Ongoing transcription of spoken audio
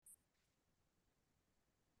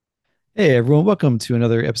Hey everyone, welcome to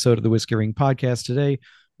another episode of the Whiskey Ring podcast. Today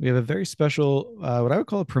we have a very special, what I would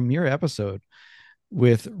call a premiere episode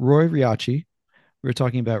with Roy Riachi. We're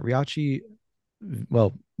talking about Riachi,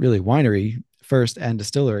 well, really winery first and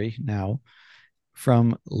distillery now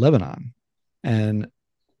from Lebanon. And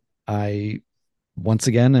I, once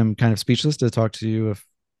again, am kind of speechless to talk to you of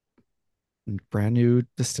brand new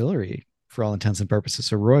distillery for all intents and purposes.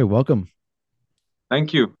 So Roy, welcome.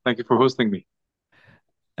 Thank you. Thank you for hosting me.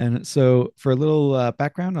 And so for a little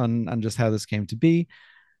background on just how this came to be,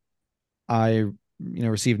 I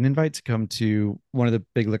received an invite to come to one of the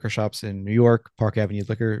big liquor shops in New York, Park Avenue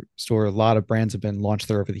Liquor Store. A lot of brands have been launched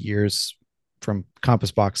there over the years, from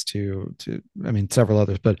Compass Box to I mean several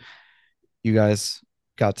others. But you guys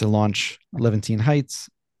got to launch Levantine Heights,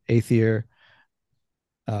 Athyr,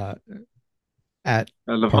 uh, at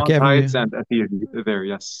Park Levant Avenue. Heights and Athyr there,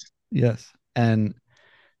 yes. Yes, and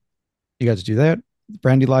you got to do that.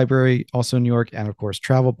 Brandy Library, also in New York, and of course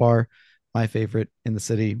Travel Bar, my favorite in the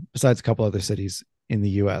city, besides a couple other cities in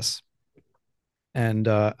the U.S. And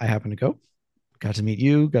I happened to go, got to meet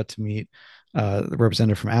you, got to meet the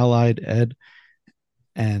representative from Allied, Ed,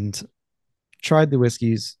 and tried the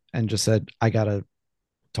whiskeys and just said, I got to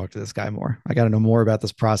talk to this guy more. I got to know more about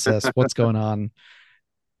this process. What's going on?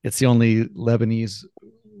 It's the only Lebanese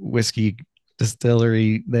whiskey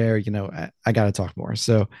distillery there. I got to talk more.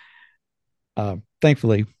 So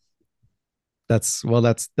thankfully, that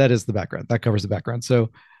is the background. That covers the background.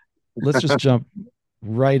 So let's just jump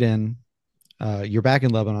right in. You're back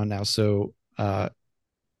in Lebanon now. So Yep,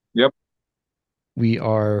 we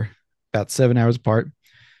are about 7 hours apart,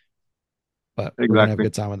 but we're gonna have a exactly.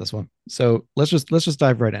 good time on this one. So let's just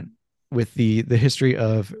dive right in with the history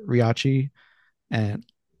of Riachi, and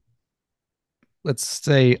let's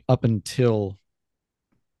say up until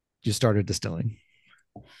you started distilling.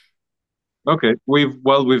 Okay. We've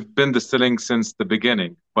been distilling since the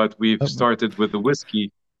beginning, but we've Oh, started with the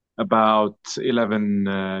whiskey about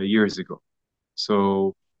 11 years ago.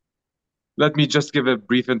 So let me just give a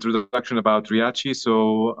brief introduction about Riachi.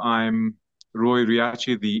 So I'm Roy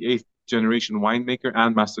Riachi, the eighth generation winemaker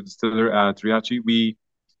and master distiller at Riachi. We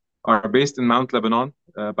are based in Mount Lebanon,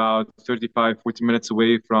 about 35, 40 minutes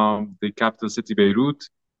away from the capital city, Beirut.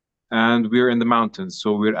 And we're in the mountains.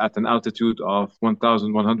 So we're at an altitude of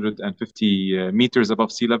 1,150 meters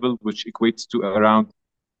above sea level, which equates to around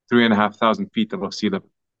 3,500 feet above sea level.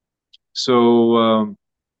 So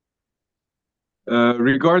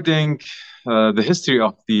regarding the history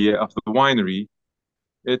of the winery,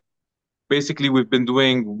 it basically we've been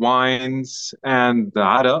doing wines and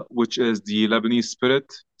Ara, which is the Lebanese spirit,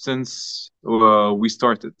 since we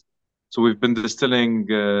started. So we've been distilling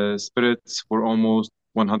spirits for almost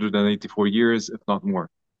 184 years, if not more.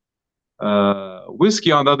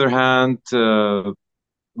 Whiskey, on the other hand,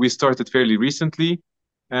 we started fairly recently,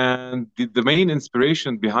 and the main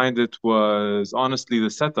inspiration behind it was honestly the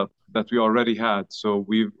setup that we already had. So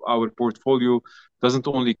our portfolio doesn't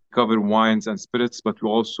only cover wines and spirits, but we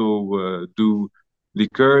also do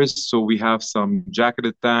liqueurs. So we have some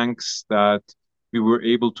jacketed tanks that we were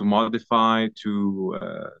able to modify to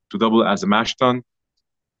double as a mash tun,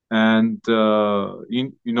 and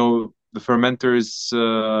the fermenters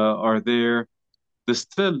are there. The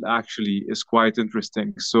still actually is quite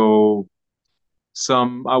interesting. So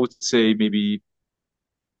I would say maybe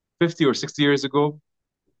 50 or 60 years ago,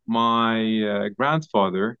 my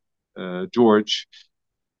grandfather, George,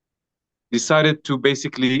 decided to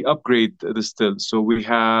basically upgrade the still. So we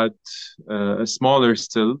had a smaller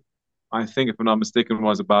still. I think, if I'm not mistaken,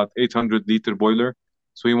 was about 800-liter boiler.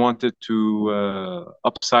 So he wanted to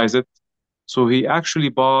upsize it. So he actually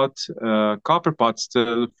bought a copper pot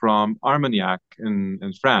still from Armagnac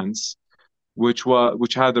in France, which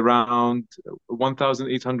had around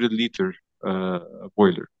 1,800-liter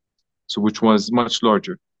boiler, so which was much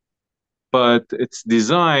larger. But its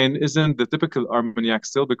design isn't the typical Armagnac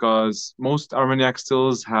still, because most Armagnac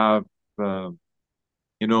stills have, uh,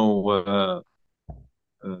 you know, uh,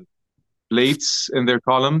 plates in their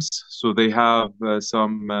columns. So they have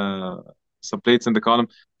some plates in the column.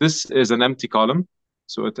 This is an empty column,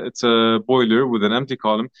 so it's a boiler with an empty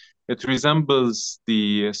column. It resembles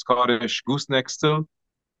the Scottish gooseneck still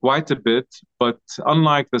quite a bit, but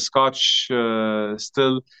unlike the Scotch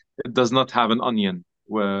still, it does not have an onion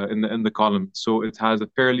in the column. So it has a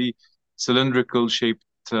fairly cylindrical shaped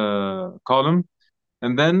column,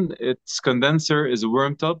 and then its condenser is a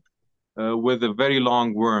worm tub with a very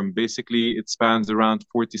long worm. Basically, it spans around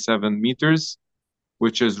 47 meters,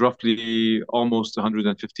 which is roughly almost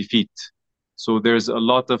 150 feet. So there's a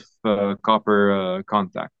lot of copper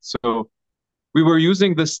contact. So We were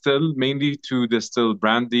using the still mainly to distill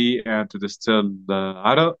brandy and to distill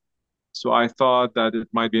Ara. So I thought that it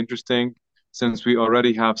might be interesting since we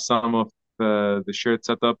already have some of the shared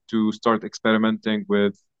setup to start experimenting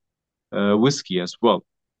with whiskey as well.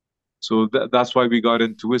 So that's why we got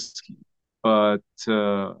into whiskey. But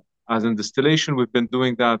as in distillation, we've been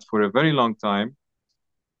doing that for a very long time.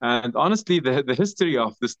 And honestly, the history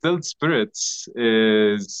of distilled spirits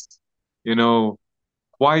is, you know,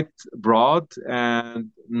 quite broad,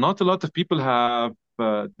 and not a lot of people have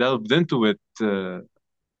delved into it. I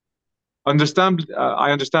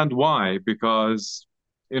understand why, because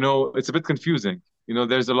it's a bit confusing.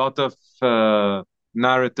 There's a lot of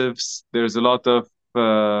narratives. There's a lot of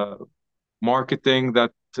uh, marketing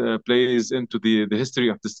that plays into the history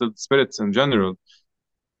of distilled spirits in general.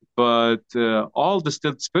 But all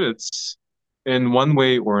distilled spirits, in one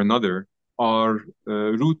way or another, are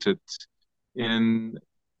rooted in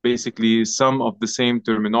basically some of the same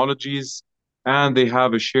terminologies, and they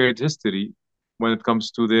have a shared history when it comes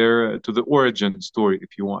to the origin story,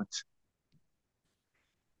 if you want.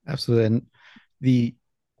 Absolutely. And the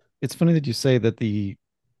it's funny that you say that the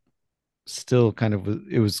still kind of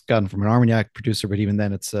it was gotten from an Armagnac producer, but even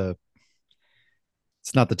then it's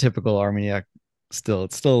not the typical Armagnac still.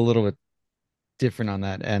 It's still a little bit different on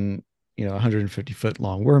that. And 150-foot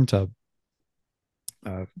long worm tub,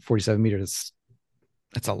 47 meters.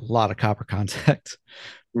 That's a lot of copper contact,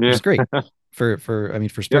 which Yeah. is great for I mean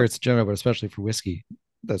for Yep. spirits in general, but especially for whiskey.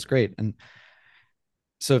 That's great. And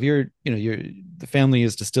so if you're the family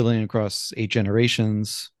is distilling across 8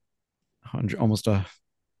 generations, 100 almost uh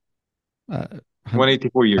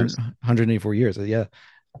 184 years. 184 years. Yeah.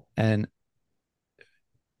 And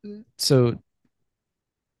so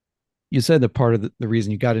you said that part of the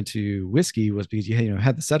reason you got into whiskey was because you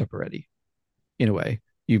had the setup already in a way.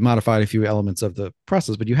 You modified a few elements of the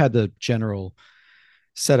process, but you had the general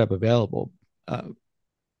setup available. Uh,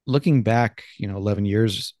 Looking back, 11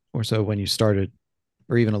 years or so when you started,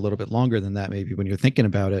 or even a little bit longer than that, maybe when you're thinking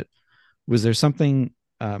about it, was there something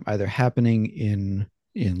either happening in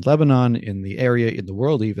Lebanon, in the area, in the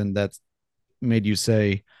world, even that made you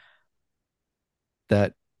say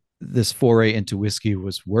that this foray into whiskey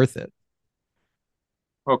was worth it?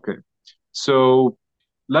 Okay. So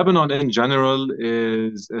Lebanon in general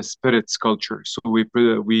is a spirits culture. So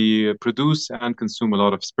we produce and consume a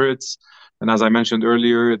lot of spirits. And as I mentioned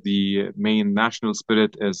earlier, the main national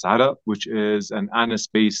spirit is Ara, which is an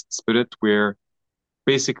anise-based spirit where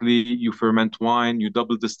basically you ferment wine, you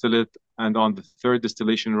double distill it, and on the third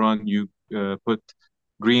distillation run, you put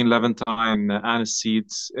green Levantine anise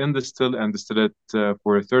seeds in the still and distill it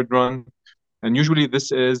for a third run. And usually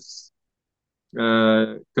this is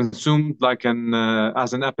consumed like an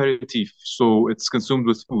as an aperitif, so it's consumed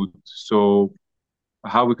with food. So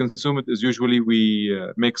how we consume it is usually we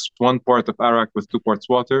mix 1 part of arak with 2 parts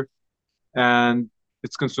water, and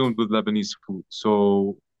it's consumed with Lebanese food.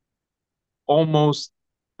 So almost,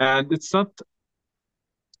 and it's not.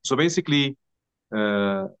 So basically,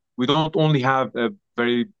 uh, we don't only have a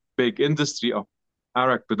very big industry of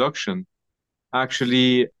arak production.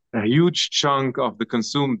 Actually, a huge chunk of the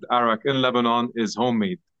consumed arak in Lebanon is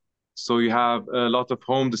homemade. So you have a lot of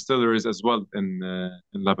home distilleries as well in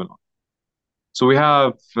Lebanon. So we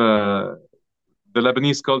have the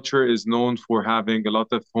Lebanese culture is known for having a lot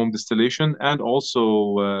of home distillation and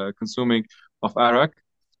also consuming of arak,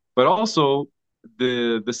 but also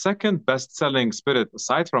the second best selling spirit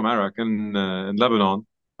aside from arak in Lebanon,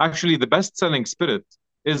 actually the best selling spirit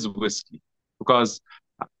is whiskey because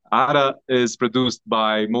Ara is produced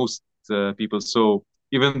by most people. So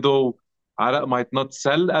even though Ara might not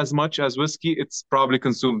sell as much as whiskey, it's probably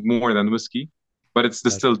consumed more than whiskey, but it's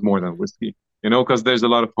Gotcha. distilled more than whiskey, because there's a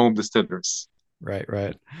lot of home distillers. Right,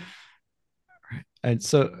 right. And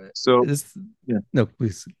so So, is yeah. no,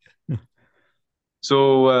 please.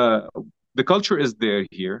 So the culture is there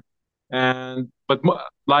here, and but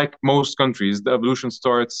like most countries, the evolution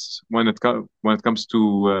starts when it comes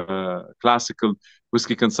to classical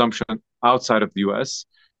whiskey consumption outside of the U.S.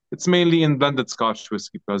 It's mainly in blended Scotch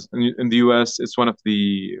whiskey because in the U.S. it's one of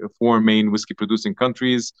the 4 main whiskey producing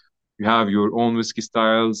countries. You have your own whiskey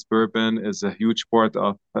styles. Bourbon is a huge part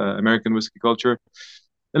of American whiskey culture.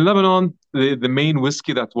 In Lebanon, the main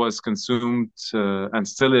whiskey that was consumed and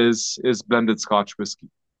still is blended Scotch whiskey.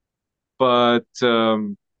 But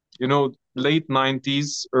late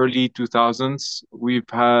 90s, early 2000s, we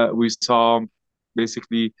saw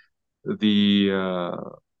basically the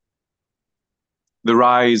the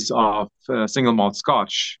rise of single malt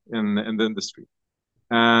Scotch in the industry,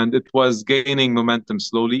 and it was gaining momentum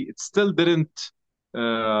slowly. It still didn't,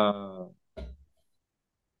 uh,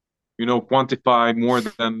 quantify more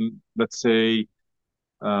than, let's say,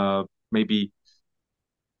 maybe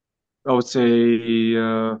I would say,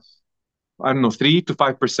 I don't know, 3 to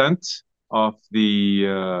 5% of the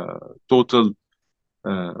total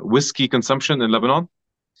whiskey consumption in Lebanon,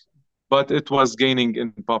 but it was gaining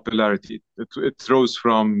in popularity. It rose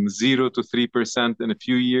from 0 to 3% in a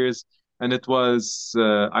few years, and it was,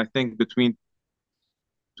 I think, between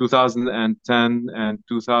 2010 and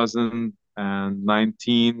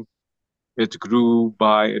 2019, it grew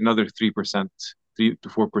by another 3%, 3 to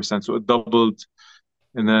 4%. So it doubled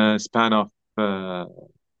in a span of uh,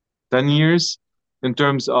 10 years in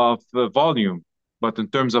terms of volume. But in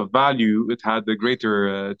terms of value, it had a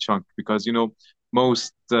greater chunk because,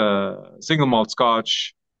 most single malt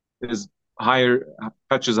scotch is higher,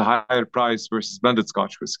 fetches a higher price versus blended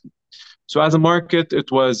scotch whiskey. So as a market,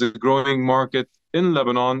 it was a growing market in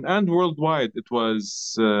Lebanon and worldwide. It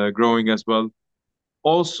was growing as well.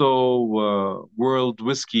 Also, world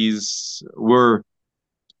whiskeys were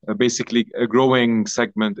basically a growing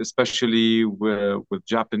segment, especially with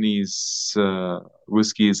Japanese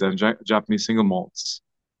whiskeys and Japanese single malts.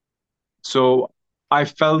 So I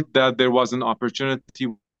felt that there was an opportunity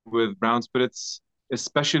with brown spirits,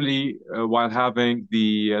 especially while having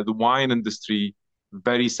the wine industry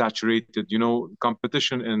very saturated.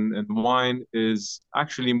 Competition in wine is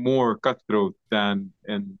actually more cutthroat than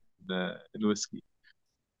in whiskey.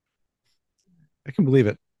 I can believe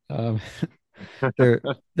it. Um, there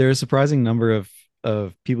there are a surprising number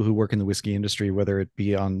of people who work in the whiskey industry, whether it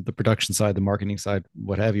be on the production side, the marketing side,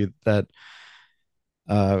 what have you, that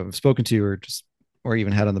I've spoken to or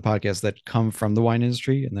even had on the podcast that come from the wine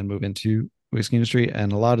industry and then move into whiskey industry.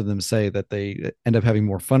 And a lot of them say that they end up having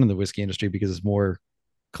more fun in the whiskey industry because it's more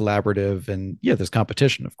collaborative and yeah, there's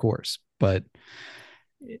competition, of course, but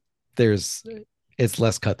there's it's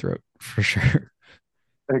less cutthroat for sure.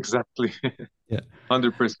 Exactly. Yeah.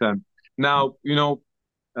 100%. Now,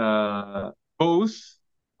 both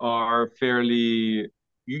are fairly,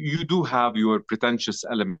 you do have your pretentious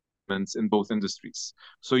elements in both industries.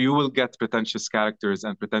 So you will get pretentious characters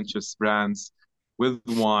and pretentious brands with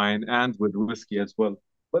wine and with whiskey as well.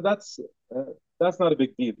 But that's not a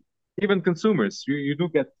big deal. Even consumers, you do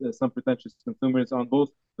get some pretentious consumers on both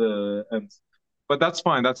the ends. But that's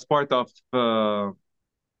fine. That's part of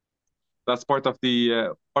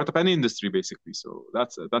any industry basically. So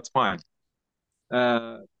that's fine.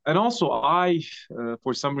 And also,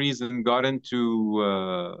 for some reason, got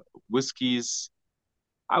into whiskeys.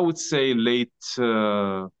 I would say late,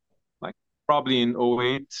 like probably in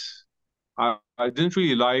 '08. I didn't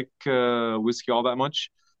really like whiskey all that much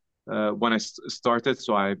when I started.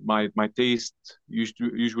 So my taste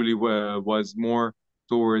usually was more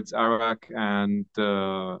towards Arak and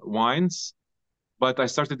wines. But I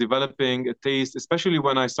started developing a taste, especially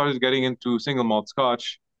when I started getting into single malt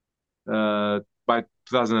Scotch by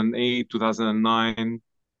 2008, 2009,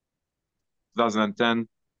 2010.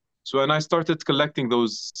 So, and I started collecting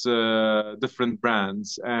those different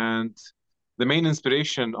brands. And the main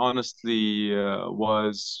inspiration, honestly,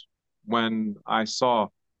 was when I saw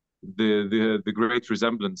the great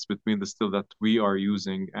resemblance between the still that we are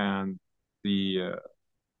using and the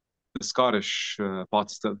Scottish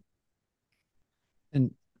pot still.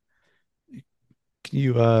 And can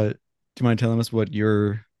you do you mind telling us what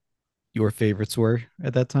your favorites were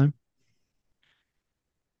at that time?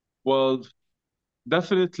 Well,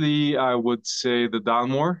 definitely, I would say the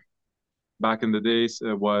Dalmore back in the days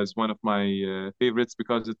was one of my favorites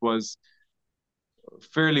because it was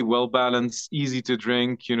fairly well balanced, easy to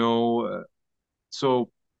drink,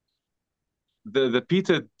 so the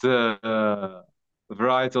peated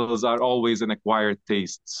varietals are always an acquired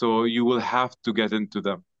taste. So you will have to get into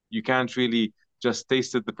them. You can't really just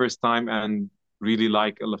taste it the first time and really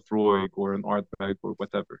like a Lafroig or an Ardbeg or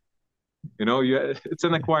whatever. It's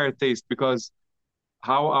an acquired taste because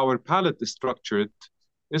how our palate is structured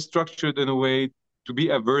in a way to be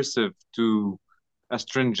aversive to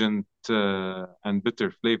astringent and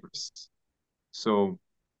bitter flavors. So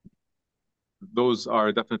those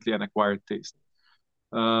are definitely an acquired taste.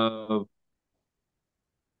 Uh,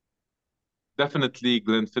 Definitely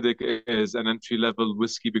Glenfiddich is an entry level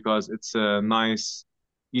whiskey because it's a nice,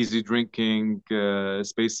 easy drinking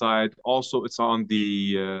space side. Also, it's on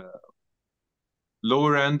the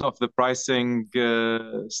lower end of the pricing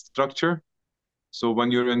structure. So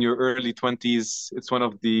when you're in your early 20s, it's one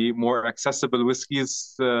of the more accessible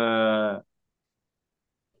whiskeys for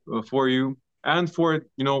you and for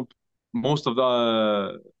most of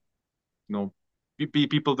the you know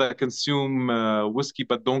people that consume whiskey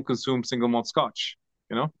but don't consume single malt Scotch.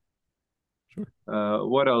 You know Sure.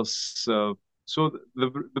 what else? So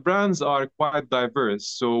the brands are quite diverse.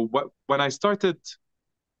 So when I started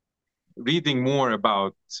reading more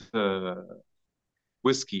about uh,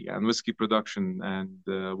 whiskey and whiskey production and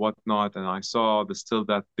whatnot, and I saw the still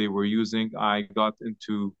that they were using, I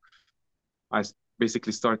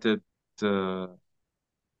basically started uh,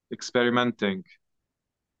 experimenting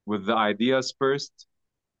with the ideas first.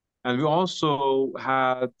 And we also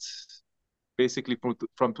had basically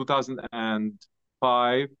from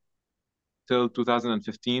 2005 till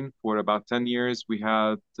 2015, for about 10 years, we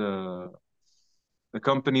had a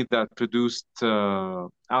company that produced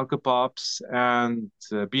alcopops and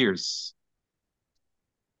beers,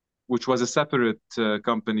 which was a separate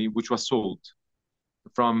company, which was sold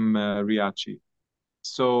from Riachi.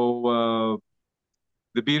 So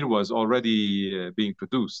the beer was already being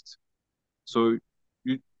produced. So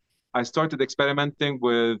you, I started experimenting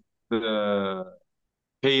with the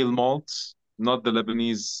pale malts, not the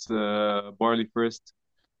Lebanese barley first.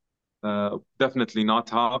 Definitely not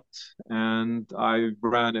hopped. And I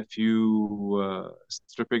ran a few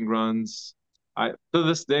stripping runs. To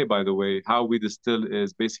this day, by the way, how we distill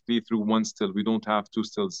is basically through one still. We don't have two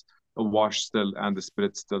stills, a wash still and a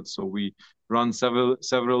spirit still. So we run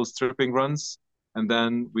several stripping runs, and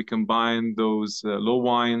then we combine those low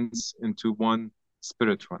wines into one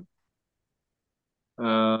spirit run.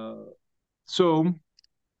 Uh, so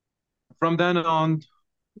from then on,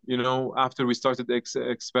 after we started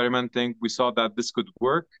experimenting, we saw that this could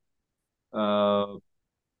work. Uh,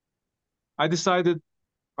 I decided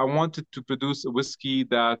I wanted to produce a whiskey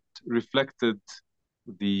that reflected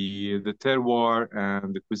the terroir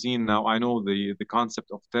and the cuisine. Now I know the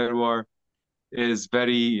concept of terroir is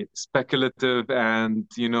very speculative, and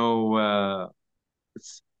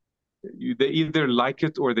it's they either like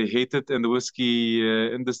it or they hate it in the whiskey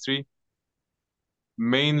industry,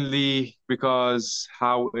 mainly because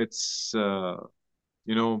you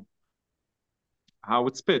know how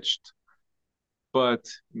it's pitched. But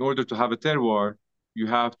in order to have a terroir, you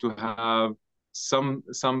have to have some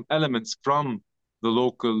elements from the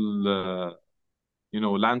local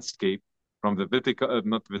landscape, from the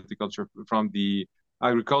not viticulture, from the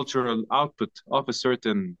agricultural output of a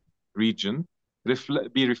certain region,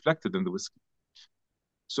 be reflected in the whiskey.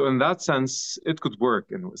 So in that sense, it could work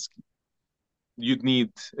in whiskey. You'd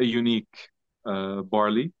need a unique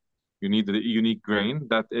barley. You need a unique grain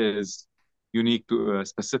that is unique to a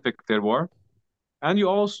specific terroir. And you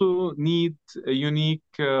also need a unique,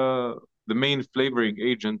 the main flavoring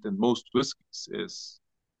agent in most whiskeys is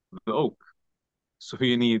the oak. So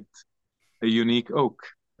you need a unique oak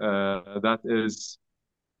that is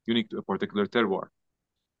unique to a particular terroir.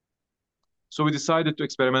 So we decided to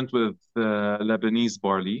experiment with Lebanese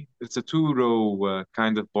barley. It's a two-row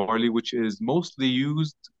kind of barley, which is mostly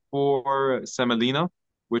used for semolina,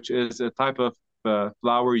 which is a type of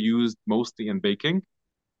flour used mostly in baking.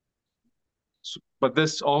 But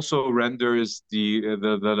this also renders the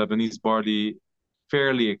Lebanese barley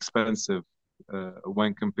fairly expensive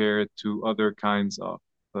when compared to other kinds of,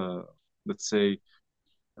 let's say,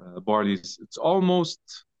 barleys. It's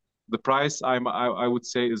almost the price I would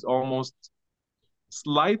say is almost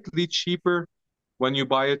slightly cheaper when you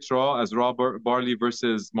buy it raw as raw barley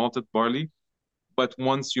versus malted barley. But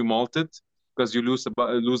once you malt it, because you lose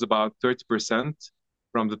about 30%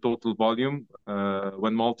 from the total volume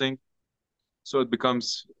when malting, so it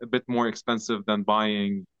becomes a bit more expensive than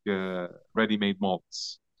buying ready-made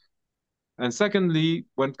malts. And secondly,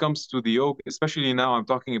 when it comes to the oak, especially now, I'm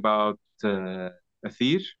talking about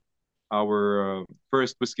Athyr, our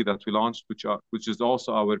first whiskey that we launched, which is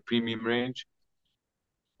also our premium range.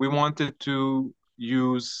 We wanted to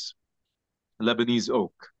use Lebanese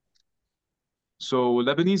oak. So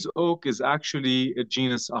Lebanese oak is actually a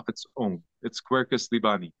genus of its own. It's Quercus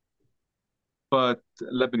libani. But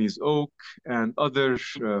Lebanese oak and other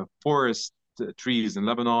forest trees in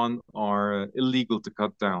Lebanon are illegal to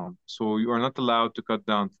cut down. So you are not allowed to cut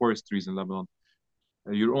down forest trees in Lebanon.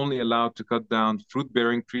 You're only allowed to cut down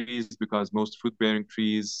fruit-bearing trees because most fruit-bearing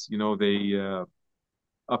trees, they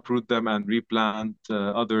uproot them and replant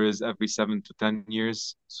others every 7 to 10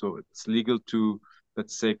 years. So it's legal to,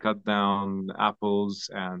 let's say, cut down apples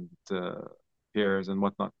and pears and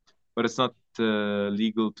whatnot. But it's not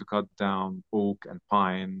legal to cut down oak and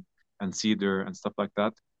pine and cedar and stuff like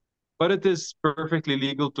that. But it is perfectly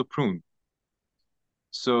legal to prune.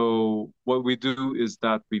 So what we do is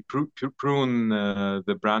that we prune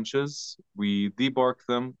the branches, we debark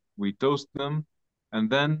them, we toast them, and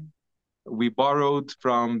then we borrowed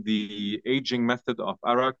from the aging method of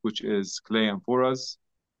arak, which is clay amphoras.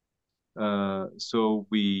 So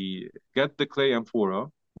we get the clay amphora,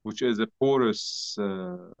 which is a porous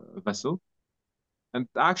vessel, and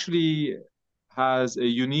actually has a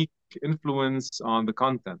unique influence on the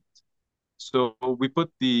content. So we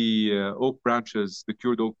put the oak branches, the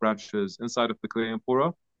cured oak branches, inside of the clay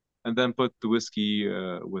amphora, and then put the whiskey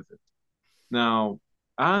with it. Now,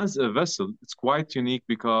 as a vessel, it's quite unique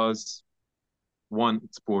because one,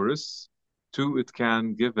 it's porous. Two, it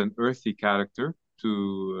can give an earthy character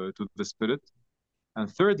to the spirit.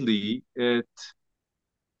 And thirdly, it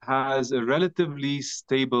has a relatively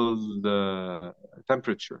stable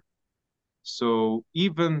temperature. So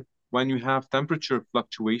even when you have temperature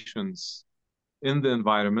fluctuations in the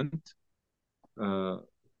environment, uh,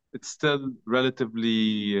 it's still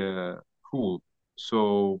relatively cool.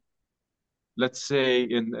 So let's say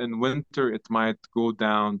in winter, it might go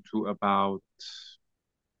down to about,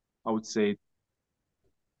 I would say,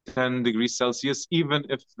 10 degrees Celsius, even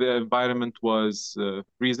if the environment was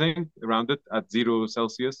freezing around it at 0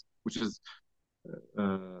 Celsius, which is,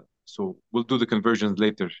 so we'll do the conversions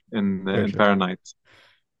later Sure, in sure, Fahrenheit.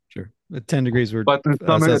 sure. At 10 degrees, we're But in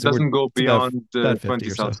summer, it Celsius, doesn't go it's about beyond about 50 20 or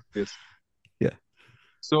so. Celsius. Yeah.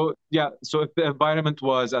 So yeah, so if the environment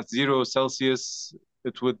was at 0 Celsius,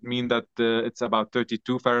 it would mean that it's about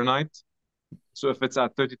 32 Fahrenheit. So if it's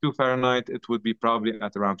at 32 Fahrenheit, it would be probably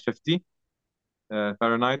at around 50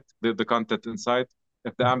 Fahrenheit, the content inside,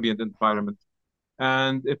 if the ambient environment.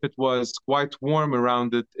 And if it was quite warm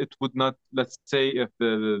around it, it would not, let's say if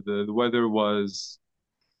the weather was,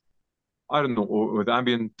 I don't know, or the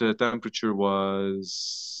ambient temperature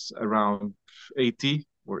was around 80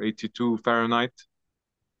 or 82 Fahrenheit,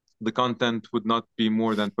 the content would not be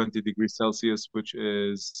more than 20 degrees Celsius, which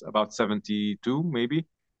is about 72 maybe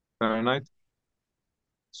Fahrenheit.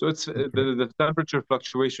 So it's Okay. the temperature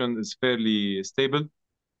fluctuation is fairly stable,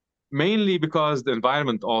 mainly because the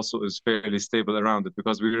environment also is fairly stable around it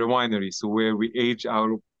because we're a winery. So where we age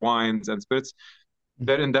our wines and spirits,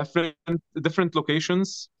 they're in different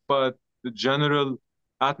locations, but the general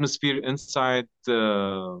atmosphere inside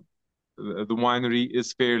the winery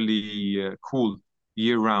is fairly cool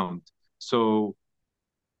year round. So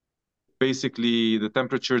basically, the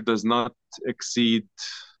temperature does not exceed,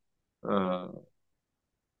 uh,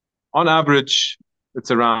 on average,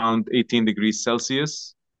 it's around 18 degrees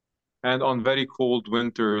Celsius. And on very cold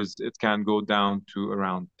winters, it can go down to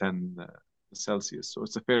around 10 Celsius. So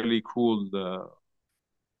it's a fairly cool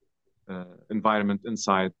environment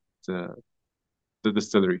inside uh, the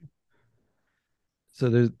distillery. So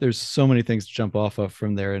there's so many things to jump off of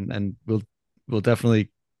from there, and we'll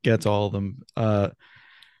definitely get to all of them.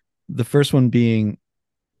 The first one being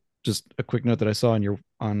just a quick note that I saw on your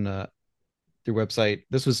website.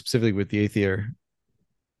 This was specifically with the Athyr,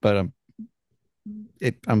 but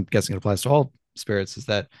I'm guessing it applies to all spirits. Is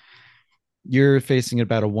that you're facing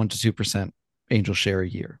about a 1 to 2% angel share a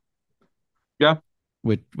year, Yeah,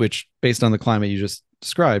 which based on the climate you just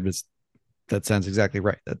described, is that sounds exactly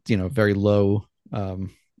right. That very low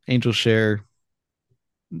angel share,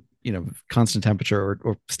 constant temperature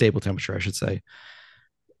or stable temperature, I should say.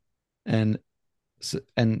 And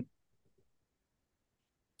and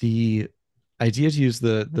the idea to use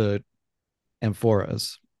the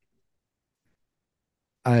amphoras,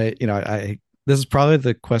 I this is probably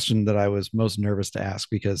the question that I was most nervous to ask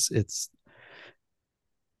because it's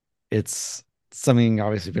something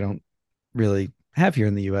obviously we don't really have here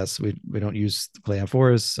in the US. We don't use clay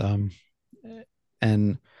amphoras,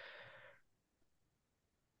 and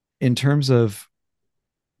in terms of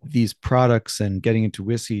these products and getting into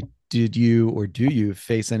whiskey, did you or do you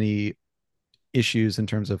face any issues in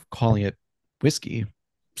terms of calling it whiskey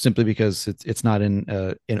simply because it's not in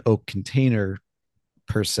an oak container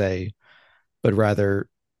per se, but rather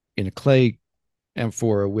in a clay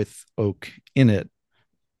amphora with oak in it,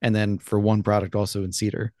 and then for one product also in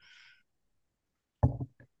cedar.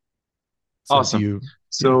 So do awesome. you? Yeah.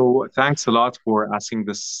 So thanks a lot for asking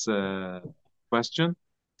this question.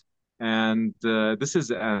 And this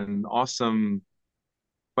is an awesome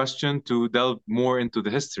question to delve more into the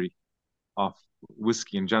history of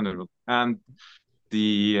whiskey in general and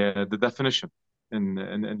the definition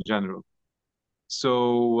in general.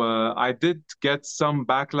 So I did get some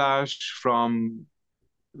backlash from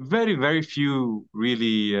very few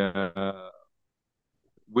really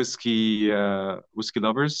whiskey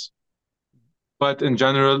lovers, but in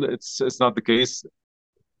general, it's not the case.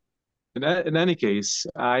 In any case,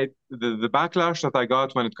 the backlash that I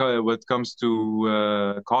got when it comes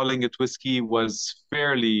to calling it whiskey was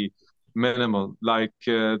fairly minimal. Like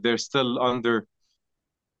they're still under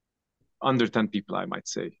 10 people, I might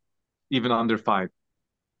say, even under five.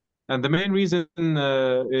 And the main reason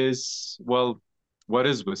is, well, what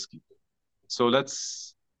is whiskey? So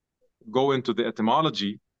let's go into the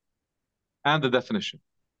etymology. and the definition.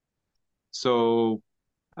 So,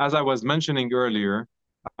 as I was mentioning earlier,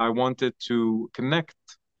 I wanted to connect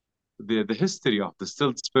the history of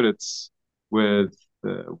distilled spirits with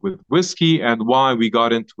whiskey and why we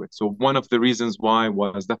got into it. So one of the reasons why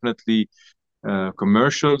was definitely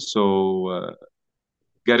commercial. So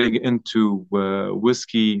getting into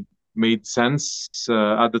whiskey made sense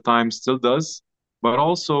at the time, still does, but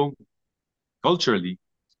also culturally.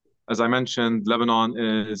 As I mentioned, Lebanon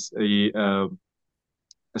is a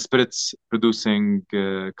spirits producing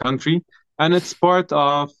country, and it's part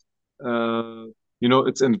of uh,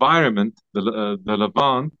 its environment. The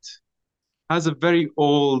Levant has a very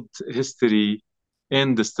old history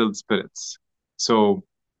in distilled spirits. So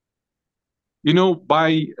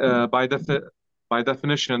by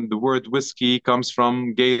definition, the word whiskey comes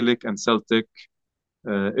from Gaelic and Celtic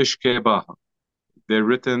ishke baha. They're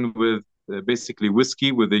written with basically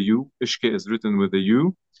whiskey with a U. Ishke is written with a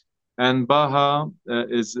U, and baha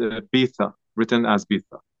is bitha, written as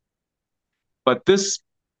bitha. But this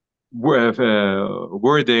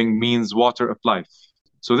wording means water of life.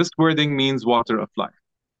 So this wording means water of life.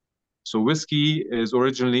 So whiskey is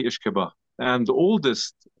originally Ishkabah. And the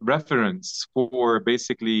oldest reference for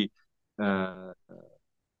basically uh,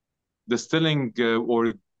 distilling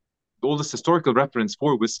or the oldest historical reference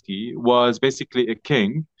for whiskey was basically a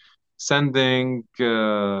king sending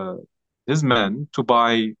his men to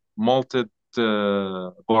buy malted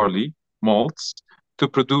barley malts to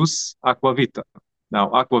produce aquavita. Now,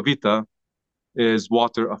 aquavita is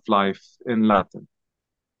water of life in Latin.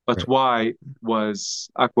 But Right. why was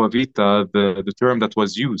aquavita the term that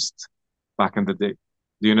was used back in the day?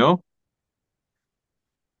 Do you know?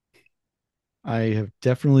 I have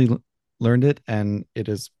definitely learned it, and it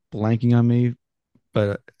is blanking on me,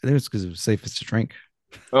 but I think it's because it was safest to drink.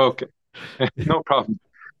 Okay, no problem.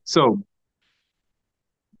 So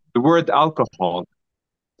the word alcohol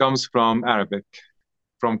comes from Arabic,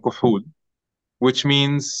 from kuhul, which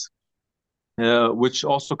means, which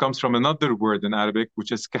also comes from another word in Arabic,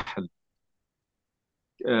 which is kahl.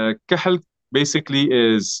 Kahl basically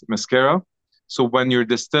is mascara. So when you're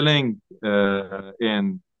distilling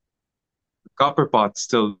in copper pot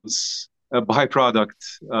stills, a byproduct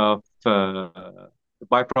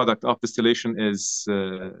of distillation is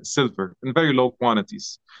silver in very low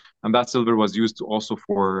quantities, and that silver was used also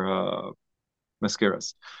for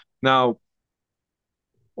mascaras. Now,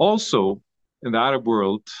 also in the Arab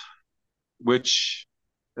world, which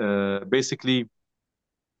basically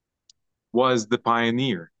was the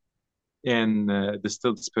pioneer in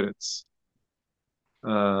distilled spirits,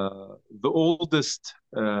 the oldest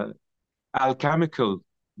alchemical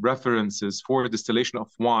references for distillation of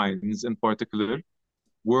wines in particular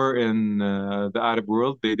were in the Arab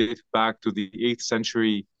world. They date back to the 8th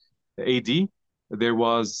century AD. There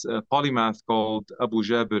was a polymath called Abu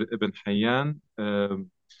Jabir ibn Hayyan.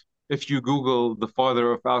 If you Google the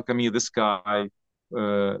father of alchemy, this guy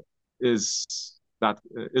uh, is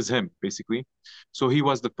is him basically. So he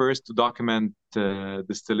was the first to document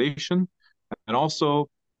distillation, and also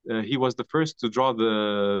he was the first to draw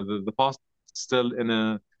the past still in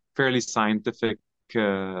a fairly scientific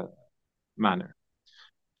uh, manner.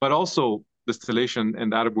 But also distillation in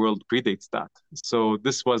the Arab world predates that. So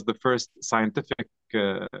this was the first scientific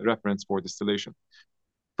reference for distillation.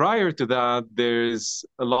 Prior to that, there's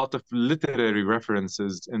a lot of literary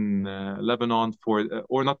references in Lebanon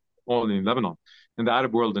or not only in Lebanon, in the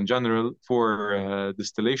Arab world in general for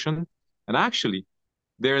distillation. And actually,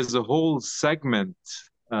 there's a whole segment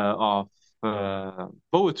of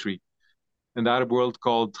poetry in the Arab world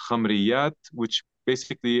called khamriyat, which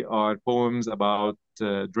basically are poems about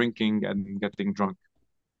drinking and getting drunk.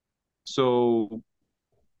 So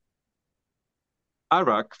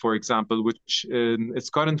Arak, for example, which in its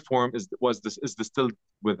current form is distilled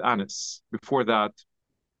with anise. Before that,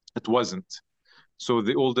 it wasn't. So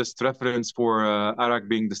the oldest reference for Arak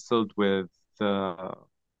being distilled uh,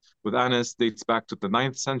 with anise dates back to the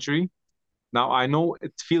 9th century. Now I know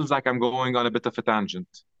it feels like I'm going on a bit of a tangent,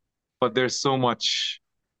 but there's so much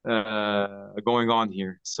going on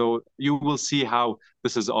here. So you will see how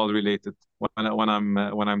this is all related when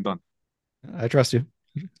I'm done. I trust you.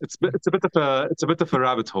 It's a bit of a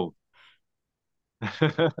rabbit hole.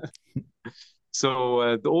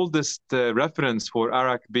 So the oldest reference for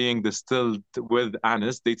arak being distilled with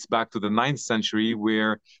anise dates back to the 9th century,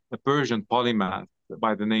 where a Persian polymath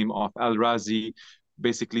by the name of Al-Razi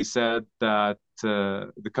basically said that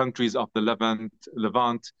the countries of the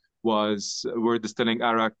Levant were distilling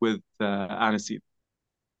arak with aniseed.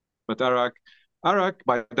 But arak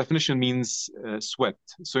by definition means sweat.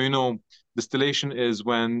 So distillation is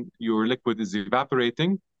when your liquid is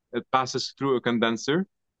evaporating it passes through a condenser,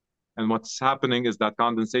 and what's happening is that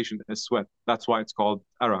condensation is sweat. That's why it's called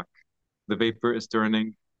arak. The vapor is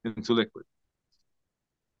turning into liquid.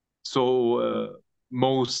 So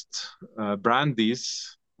most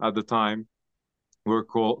brandies at the time were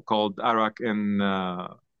called arak in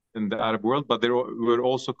the Arab world, but they were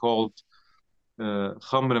also called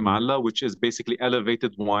khamr ma'alla, which is basically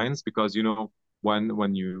elevated wines, because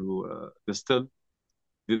when you distill,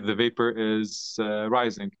 the vapor is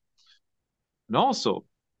rising. And also,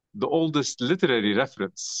 the oldest literary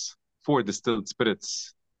reference for distilled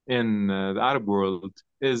spirits in the Arab world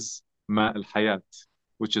is ma al hayat,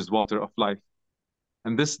 which is water of life.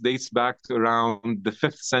 And this dates back to around the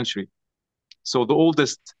 5th century. So the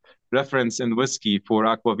oldest reference in whiskey for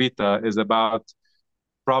aquavita is about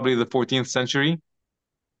probably the 14th century.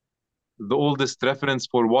 The oldest reference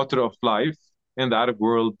for water of life in the Arab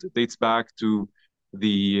world dates back to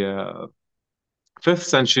the 5th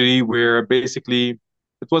century, where basically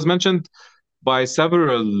it was mentioned by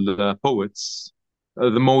several poets.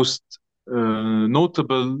 The most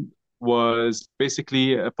notable was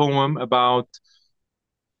basically a poem about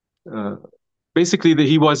uh, basically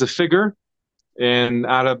he was a figure in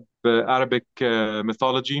Arabic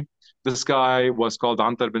mythology. This guy was called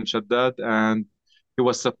Antar bin Shaddad, and he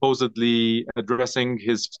was supposedly addressing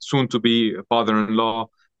his soon-to-be father-in-law.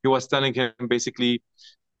 He was telling him basically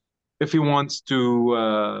if he wants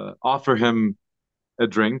to offer him a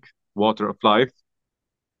drink, water of life.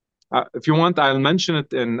 If you want, I'll mention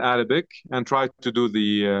it in Arabic and try to do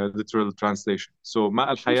the literal translation. So, Ma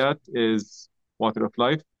al Sure. Hayat is water of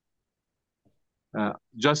life.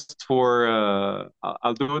 Just for,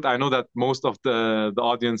 I'll do it. I know that most of the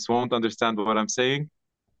audience won't understand what I'm saying,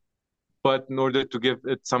 but in order to give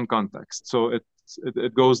it some context. So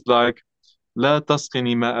it goes like لا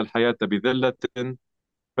تسقني ماء الحياة بذلة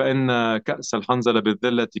فإن كأس الحنظلة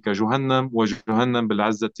بالذلة كجهنم وجهنم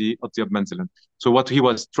بالعزة أطيب منزلا. So what he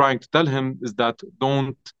was trying to tell him is that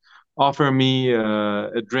don't offer me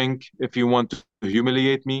a drink if you want to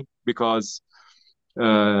humiliate me, because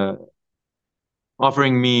uh,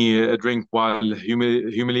 offering me a drink while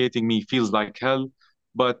humiliating me feels like hell.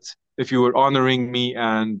 But if you were honoring me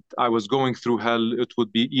and I was going through hell, it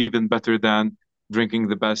would be even better than drinking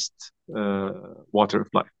the best water of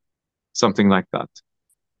life, something like that.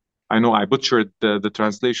 I know I butchered the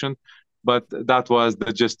translation, but that was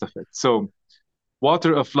the gist of it. So,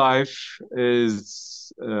 water of life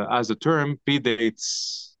is, as a term,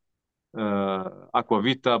 predates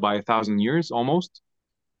aquavita by 1,000 years almost.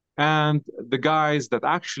 And the guys that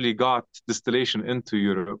actually got distillation into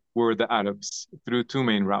Europe were the Arabs through two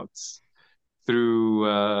main routes.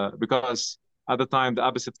 Because at the time, the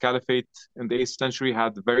Abbasid Caliphate in the 8th century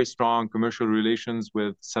had very strong commercial relations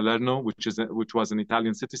with Salerno, which was an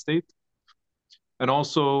Italian city-state. And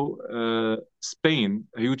also, Spain,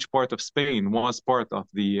 a huge part of Spain, was part of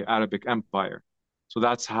the Arabic Empire. So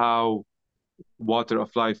that's how water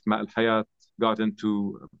of life, Ma al Hayat, got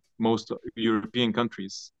into most European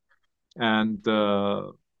countries. And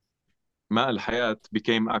Ma al Hayat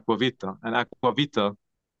became Aquavita, and Aquavita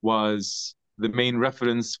was the main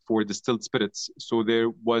reference for distilled spirits. So there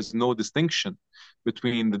was no distinction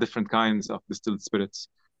between the different kinds of distilled spirits.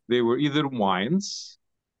 They were either wines,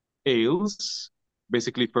 ales,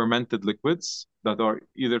 basically fermented liquids that are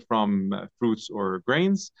either from fruits or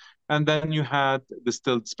grains, and then you had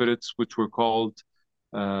distilled spirits, which were called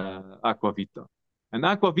aquavita. And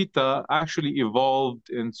aquavita actually evolved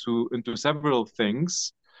into several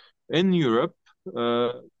things in Europe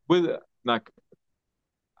uh, with like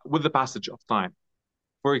with the passage of time.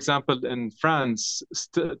 For example, in France,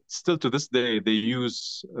 still to this day, they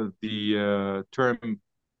use the term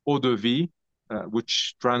eau de vie,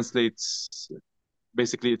 which translates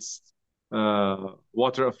basically it's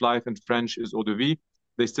water of life in French is eau de vie.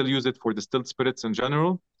 They still use it for distilled spirits in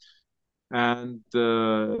general, and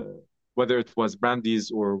whether it was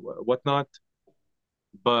brandies or whatnot.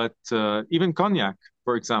 But even cognac,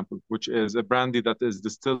 for example, which is a brandy that is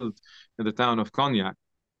distilled in the town of Cognac,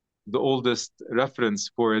 the oldest reference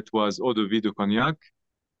for it was eau de vie de Cognac,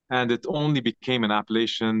 and it only became an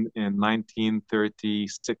appellation in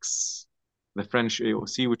 1936. The French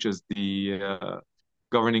AOC, which is the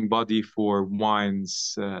governing body for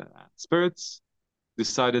wines and spirits,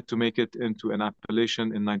 decided to make it into an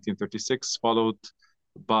appellation in 1936, followed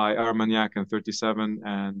by Armagnac in 37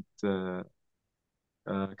 and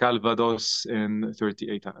Calvados in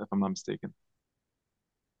 38, if I'm not mistaken.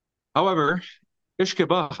 However,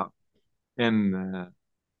 Ishkebaha in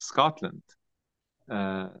Scotland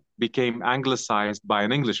became anglicized by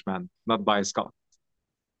an Englishman, not by a Scot.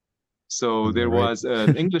 So Sounds about there right. was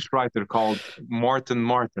an English writer called Martin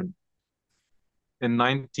Martin in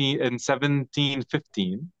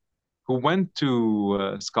 1715 who went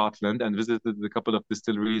to Scotland and visited a couple of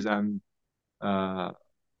distilleries and uh,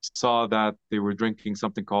 saw that they were drinking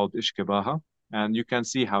something called ishkebaha. And you can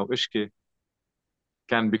see how ishke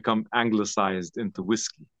can become anglicized into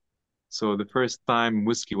whiskey. So the first time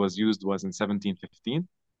whiskey was used was in 1715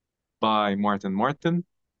 by Martin Martin.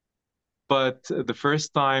 But the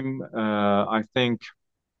first time, I think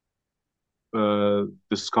the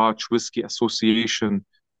Scotch Whisky Association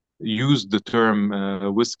used the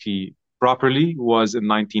term whiskey properly was in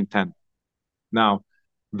 1910. Now,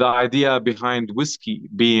 the idea behind whiskey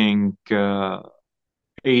being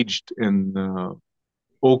aged in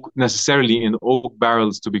oak, necessarily in oak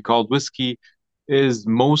barrels to be called whiskey, is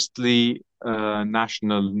mostly a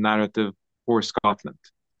national narrative for Scotland.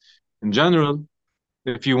 In general,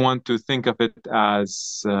 if you want to think of it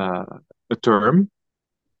as a term,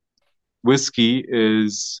 whiskey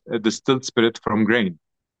is a distilled spirit from grain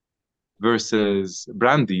versus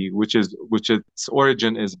brandy, which its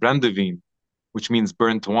origin is brandewijn, which means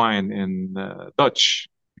burnt wine in Dutch,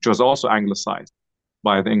 which was also anglicized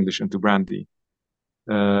by the English into brandy,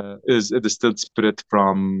 is a distilled spirit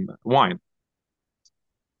from wine.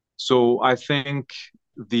 So I think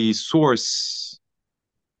the source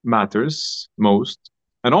matters most,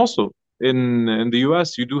 and also in the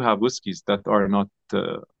U.S. you do have whiskeys that are not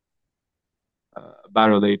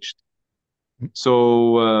barrel aged.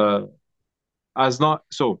 So as not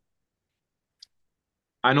so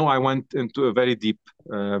I know I went into a very deep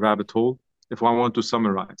rabbit hole. If I want to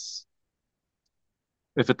summarize,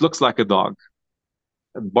 if it looks like a dog,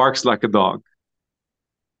 it barks like a dog,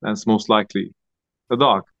 then it's most likely a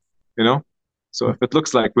dog, you know? So if it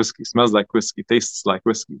looks like whiskey, smells like whiskey, tastes like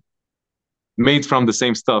whiskey, made from the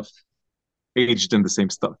same stuff, aged in the same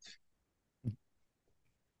stuff,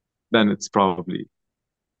 then it's probably,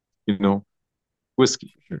 you know,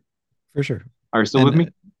 whiskey. For sure. For sure. Are you still with And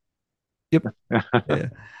me? yep. Yeah.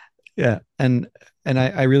 Yeah. And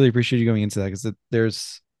I really appreciate you going into that because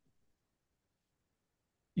there's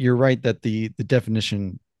you're right that the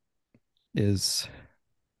definition is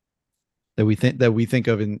that we think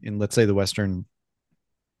of in let's say the Western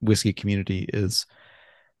whiskey community is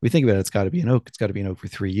we think about it, it's got to be an oak. It's got to be an oak for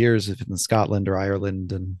 3 years if it's in Scotland or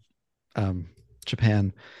Ireland and um,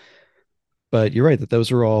 Japan. But you're right that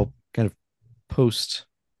those are all kind of post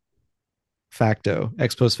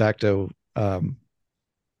ex post facto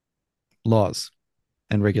laws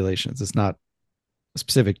and regulations. It's not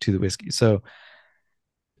specific to the whiskey. So,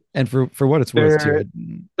 and for what it's worth, too. They're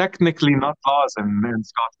technically not laws in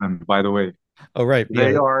Scotland, by the way. Oh, right,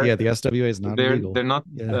 They are yeah. The SWA is not illegal.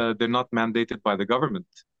 Yeah, they're not mandated by the government.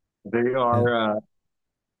 They yeah, are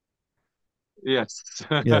yes.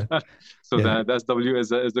 yeah, So yeah, the SW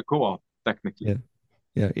is a co-op technically. yeah,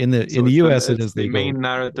 yeah. In So the U.S., it it's is the legal. main Yeah,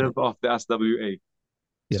 narrative of the SWA.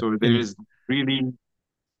 yeah. So there In is really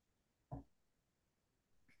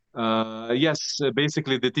yes,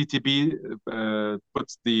 basically the TTB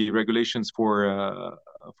puts the regulations for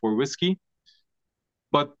whiskey,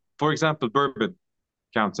 but for example, bourbon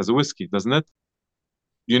counts as a whiskey, doesn't it?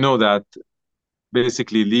 You know that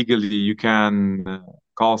basically legally you can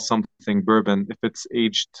call something bourbon if it's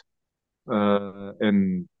aged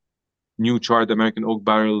in new charred American oak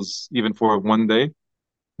barrels even for 1 day.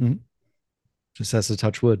 mhm. Just has to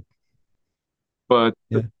touch wood. But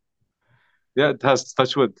Yeah, yeah, it has to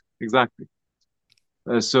touch wood. Exactly.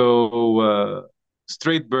 So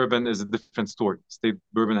straight bourbon is a different story. Straight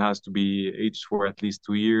bourbon has to be aged for at least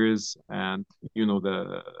 2 years, and you know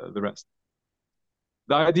the rest.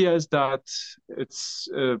 The idea is that it's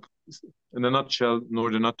in a nutshell, in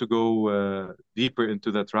order not to go deeper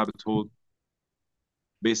into that rabbit hole,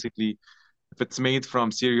 basically, if it's made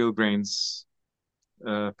from cereal grains,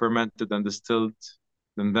 fermented and distilled,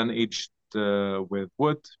 and then aged with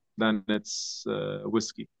wood, then it's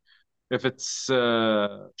whiskey. If its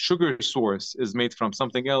sugar source is made from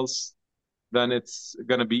something else, then it's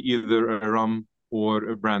gonna be either a rum or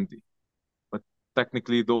a brandy. But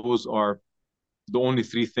technically, those are the only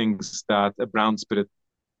three things that a brown spirit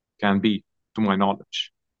can be, to my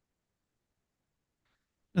knowledge.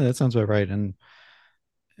 yeah, that sounds about right. And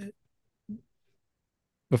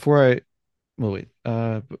before I, well, wait,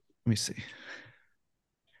 let me see.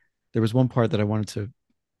 There was one part that I wanted to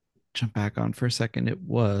jump back on for a second. It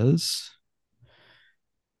was,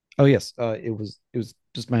 oh yes, it was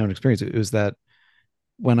just my own experience. It was that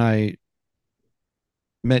when I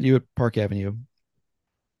met you at Park Avenue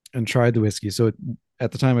and tried the whiskey. So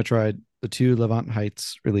at the time, I tried the two Levant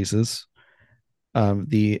Heights releases,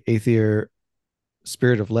 the Athyr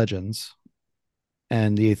Spirit of Legends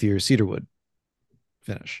and the Athyr cedarwood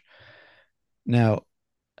finish. Now,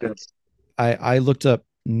 Yes. I looked up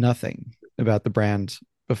nothing about the brand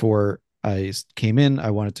before I came in. I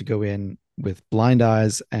wanted to go in with blind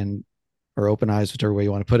eyes and or open eyes, whichever way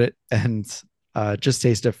you want to put it, and just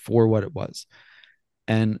taste it for what it was.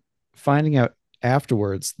 And finding out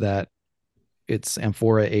afterwards that it's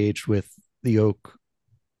amphora aged with the oak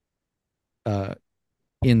uh,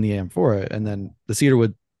 in the amphora, and then the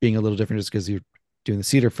cedarwood being a little different just because you're doing the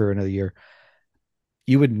cedar for another year,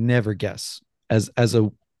 you would never guess as a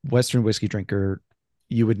Western whiskey drinker,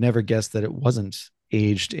 you would never guess that it wasn't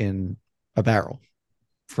aged in a barrel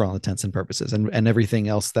for all intents and purposes, and everything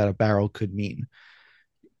else that a barrel could mean.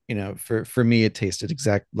 You know, for me, it tasted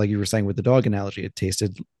exact like you were saying with the dog analogy. It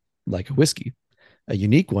tasted like a whiskey, a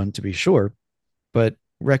unique one to be sure, but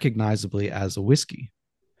recognizably as a whiskey.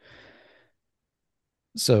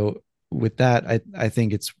 So with that, I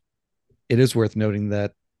think it is worth noting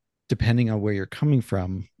that depending on where you're coming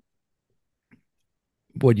from,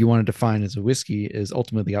 what you want to define as a whiskey is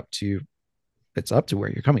ultimately up to it's up to where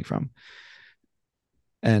you're coming from.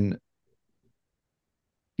 And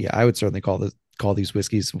yeah, I would certainly call these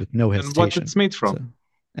whiskeys with no And what it's hesitation. made So, from.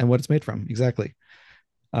 and what it's made from exactly.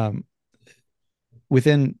 Um,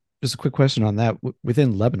 within just a quick question on that,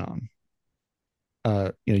 within Lebanon,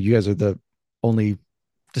 you guys are the only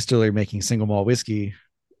distillery making single malt whiskey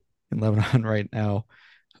in Lebanon right now.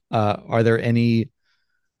 Are there any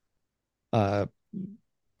uh,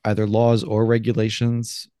 either laws or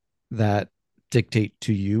regulations that dictate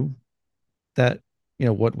to you that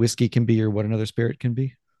what whiskey can be or what another spirit can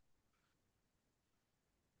be?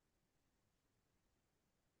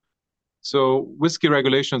 So whiskey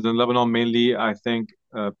regulations in Lebanon mainly, I think,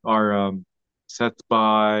 are set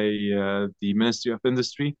by the Ministry of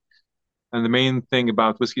Industry. And the main thing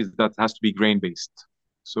about whiskey is that it has to be grain based.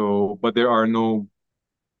 So, but there are no,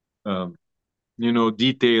 um,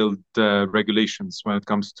 detailed regulations when it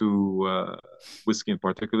comes to whiskey in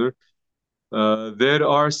particular. There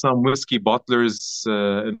are some whiskey bottlers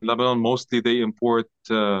in Lebanon. Mostly they import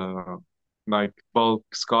like bulk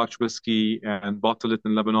Scotch whiskey and bottle it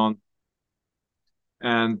in Lebanon.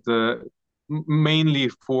 And mainly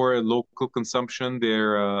for local consumption,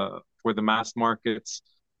 they're for the mass markets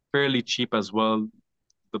fairly cheap as well.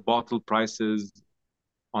 The bottle prices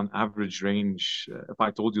on average range, if I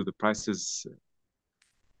told you the prices,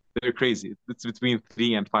 they're crazy. It's between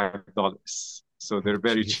 $3 and $5. So they're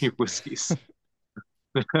very Jeez. cheap whiskeys.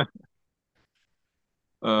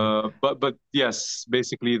 But yes,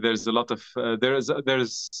 basically there's a lot of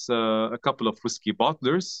there's a couple of whiskey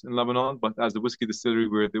bottlers in Lebanon, but as the whiskey distillery,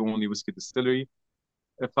 we're the only whiskey distillery.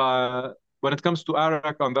 If I When it comes to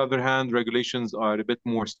Arak, on the other hand, regulations are a bit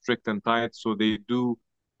more strict and tight, so they do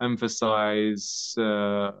emphasize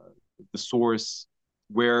the source,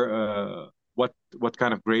 where what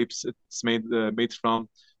kind of grapes it's made from.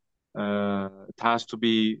 It has to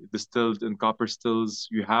be distilled in copper stills.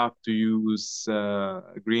 You have to use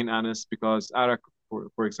green anise because Arak,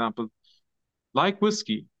 for example, like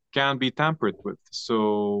whiskey, can be tampered with.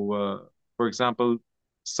 So, for example,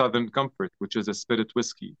 Southern Comfort, which is a spirit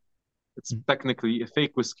whiskey, it's technically a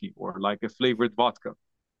fake whiskey or like a flavored vodka.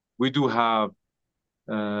 We do have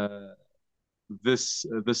uh, this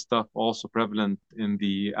stuff also prevalent in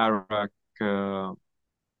the Arak uh,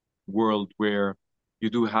 world, where you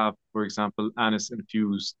do have, for example, anise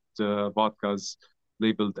infused vodkas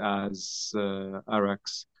labeled as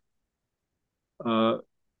Araks. Uh,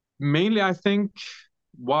 Mainly, I think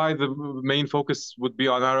why the main focus would be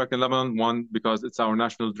on Arak and Lebanon. One, because it's our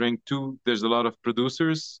national drink. Two, there's a lot of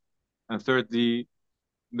producers. And thirdly,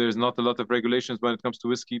 there's not a lot of regulations when it comes to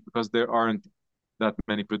whiskey because there aren't that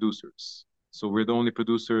many producers. So we're the only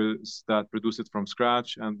producers that produce it from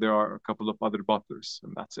scratch, and there are a couple of other bottlers,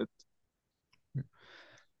 and that's it.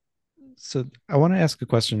 So I want to ask a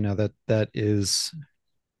question now that is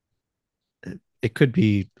it could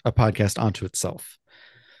be a podcast onto itself.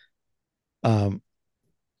 Um,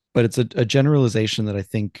 but it's a generalization that I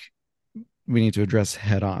think we need to address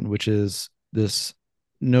head on, which is this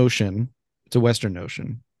notion, it's a Western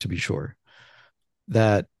notion to be sure,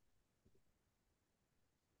 that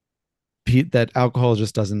that alcohol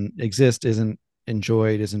just doesn't exist, isn't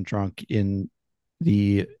enjoyed, isn't drunk in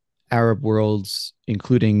the Arab worlds,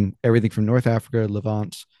 including everything from North Africa,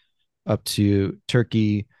 Levant, up to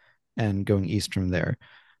Turkey, and going east from there.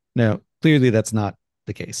 Now, clearly, that's not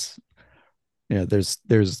the case.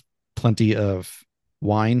 There's plenty of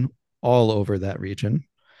wine all over that region.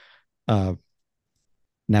 Uh, I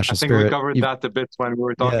national think we spirit, covered that a bit when we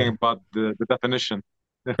were talking yeah, about the definition.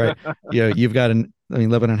 right. You've got I mean,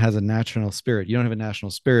 Lebanon has a national spirit. You don't have a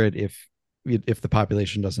national spirit if the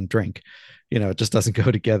population doesn't drink. It just doesn't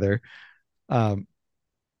go together. Um,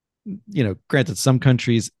 Granted, some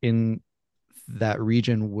countries in that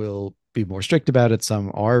region will be more strict about it.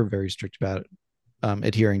 Some are very strict about it,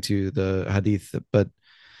 adhering to the hadith. But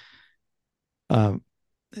um,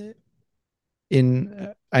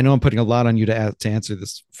 I know I'm putting a lot on you to answer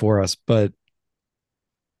this for us, but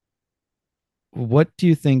what do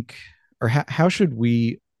you think, or how should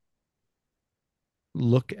we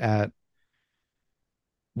look at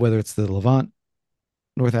whether it's the Levant,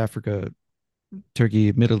 North Africa,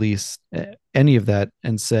 Turkey, Middle East, any of that,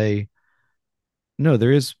 and say, no,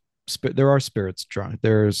 there are spirits drunk.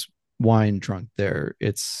 There's wine drunk there.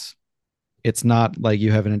 It's not like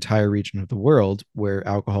you have an entire region of the world where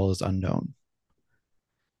alcohol is unknown.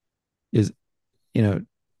 Is you know,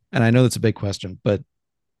 and I know that's a big question, but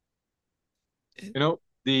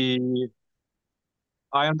The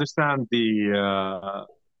I understand the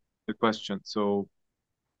question. So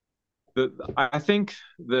I think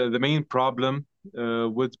the main problem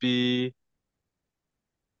would be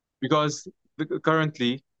because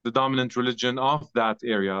currently the dominant religion of that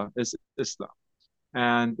area is Islam.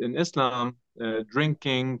 And in Islam,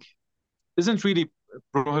 drinking isn't really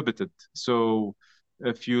prohibited. So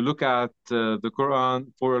if you look at the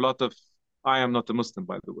Quran, for a lot of, I am not a Muslim,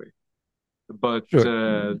 by the way, but sure,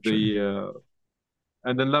 sure,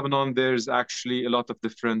 and in Lebanon, there's actually a lot of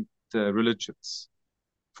different religions.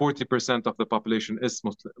 40% of the population is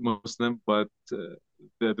Muslim, but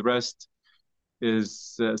the rest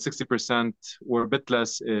is 60% or a bit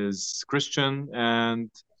less is Christian, and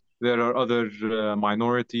there are other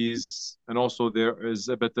minorities, and also there is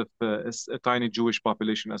a bit of a tiny Jewish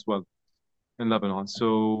population as well in Lebanon.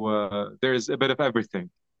 So there's a bit of everything.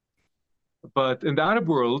 But in the Arab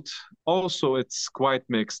world, also it's quite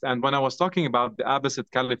mixed. And when I was talking about the Abbasid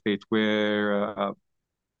Caliphate, where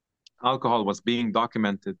alcohol was being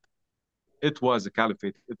documented, it was a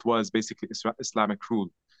caliphate. It was basically Islamic rule,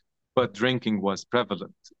 but drinking was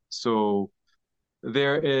prevalent. So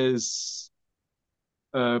there is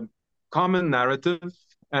a common narrative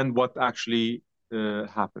and what actually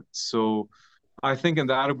happened. So I think in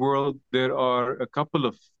the Arab world, there are a couple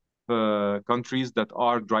of countries that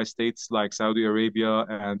are dry states like Saudi Arabia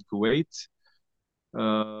and Kuwait.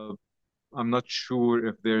 Uh, I'm not sure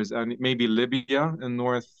if there's any, maybe Libya in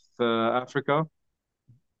North Africa,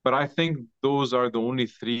 but I think those are the only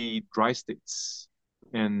three dry states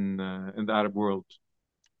in the Arab world.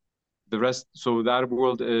 The rest, so the Arab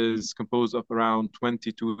world is composed of around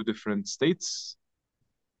 22 different states.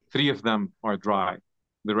 Three of them are dry,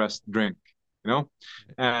 the rest drink, you know?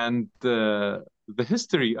 And the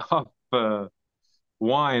history of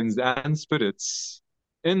wines and spirits,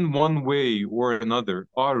 in one way or another,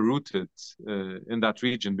 are rooted in that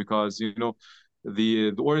region because,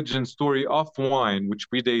 the origin story of wine, which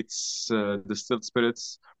predates distilled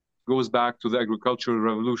spirits, goes back to the agricultural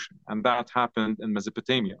revolution. And that happened in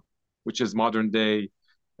Mesopotamia, which is modern day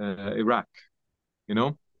Iraq, you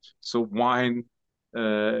know? So wine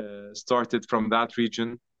started from that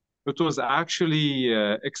region. It was actually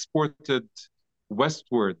exported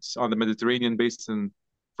westwards on the Mediterranean basin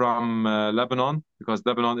from Lebanon, because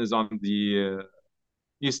Lebanon is on the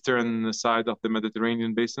eastern side of the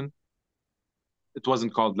Mediterranean basin. It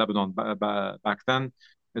wasn't called Lebanon back then.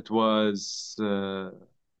 It was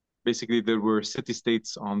basically there were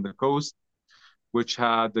city-states on the coast which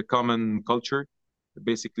had a common culture,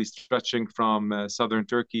 basically stretching from southern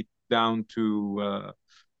Turkey down to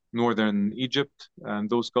northern Egypt. And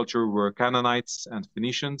those cultures were Canaanites and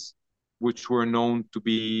Phoenicians, which were known to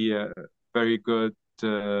be very good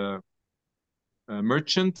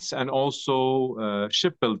merchants and also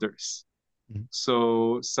shipbuilders. mm-hmm.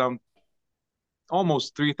 So some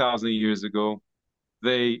almost 3,000 years ago,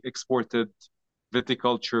 they exported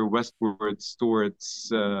viticulture westwards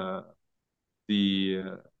towards the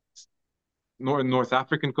North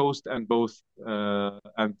African coast and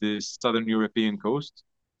and the Southern European coast.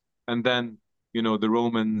 And then, the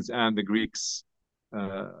Romans and the Greeks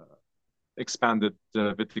expanded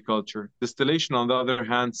viticulture. Distillation, on the other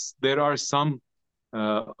hand, there are some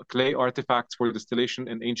clay artifacts for distillation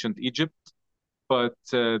in ancient Egypt, but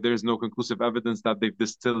there's no conclusive evidence that they've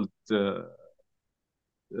distilled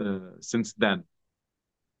since then.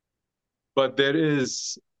 But there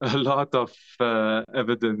is a lot of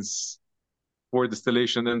evidence for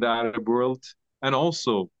distillation in the Arab world. And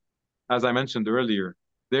also, as I mentioned earlier,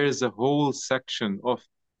 there is a whole section of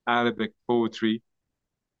Arabic poetry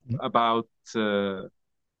about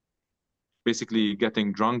basically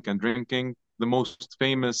getting drunk and drinking. The most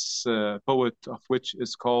famous poet of which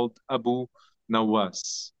is called Abu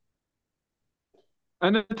Nawas,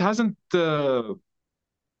 and it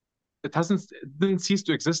didn't cease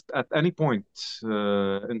to exist at any point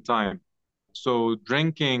in time. So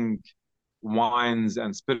drinking wines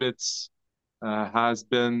and spirits has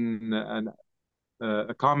been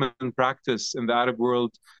a common practice in the Arab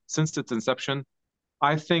world since its inception.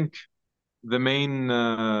 I think the main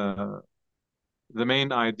the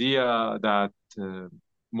main idea that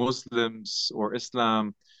Muslims or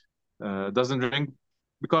Islam doesn't drink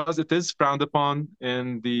because it is frowned upon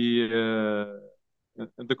in the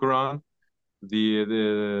Quran,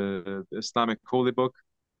 the Islamic holy book,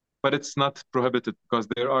 but it's not prohibited because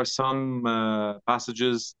there are some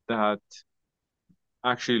passages that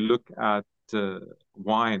actually look at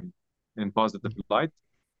wine in positive light.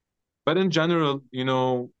 But in general,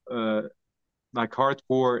 like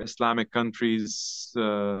hardcore Islamic countries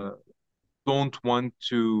don't want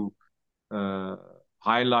to uh,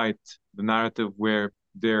 highlight the narrative where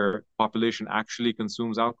their population actually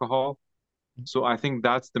consumes alcohol. So I think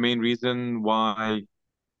that's the main reason why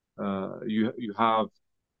you have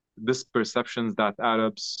this perception that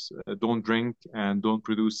Arabs don't drink and don't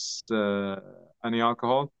produce any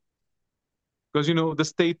alcohol. Because the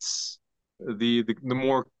states, the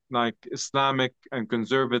more like Islamic and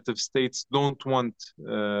conservative states don't want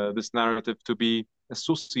this narrative to be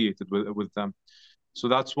associated with them. So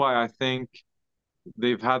that's why I think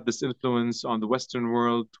they've had this influence on the Western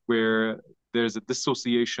world where there's a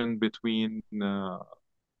dissociation between the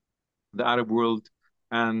Arab world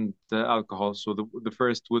and the alcohol. So the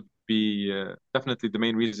first would be definitely the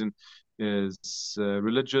main reason is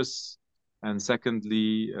religious, and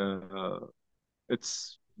secondly,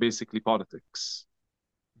 it's basically politics.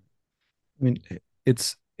 I mean,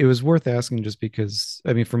 it was worth asking just because,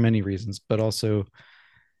 I mean, for many reasons, but also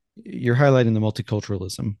you're highlighting the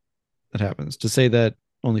multiculturalism that happens. To say that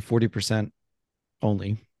only 40%,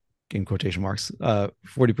 only in quotation marks,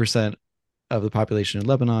 40% of the population in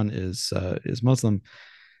Lebanon is Muslim.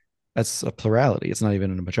 That's a plurality. It's not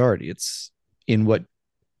even a majority. It's in what,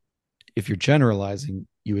 if you're generalizing,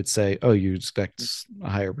 you would say, oh, you expect a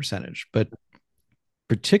higher percentage, but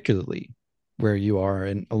particularly where you are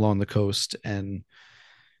and along the coast and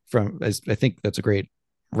from, as I think that's a great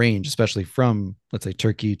range, especially from, let's say,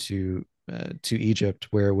 Turkey to Egypt,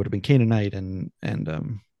 where it would have been Canaanite and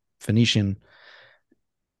Phoenician.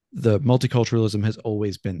 The multiculturalism has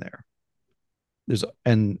always been there.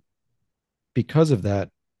 And because of that,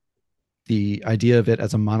 the idea of it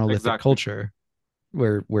as a monolithic Exactly. culture,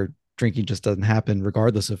 where drinking just doesn't happen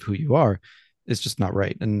regardless of who you are, is just not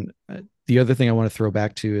right. And the other thing I want to throw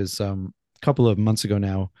back to is a couple of months ago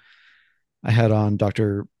now, I had on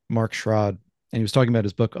Dr. Mark Schrod, and he was talking about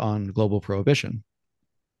his book on global prohibition.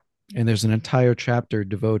 And there's an entire chapter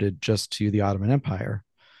devoted just to the Ottoman Empire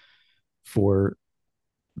for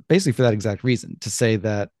basically for that exact reason, to say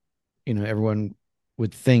that, everyone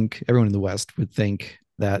in the West would think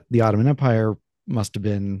that the Ottoman Empire must have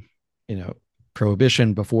been,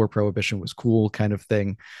 prohibition before prohibition was cool kind of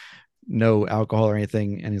thing, no alcohol or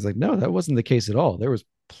anything. And he's like, no, that wasn't the case at all. There was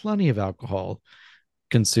plenty of alcohol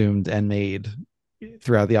consumed and made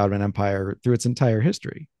throughout the Ottoman Empire through its entire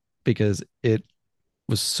history, because it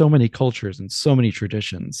was so many cultures and so many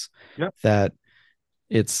traditions Yeah, that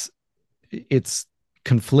it's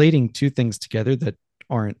conflating two things together that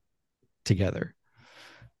aren't together.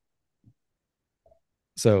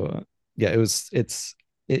 So yeah, it was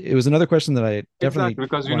another question that I definitely exactly.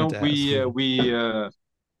 Because wanted to ask. we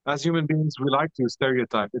as human beings we like to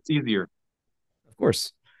stereotype. It's easier. Of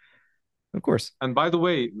course, of course. And by the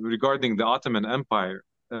way, regarding the Ottoman Empire,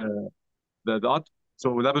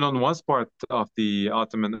 so Lebanon was part of the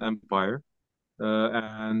Ottoman Empire,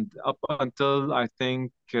 and up until I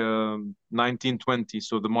think 1920.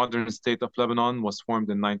 So the modern state of Lebanon was formed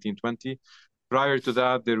in 1920. Prior to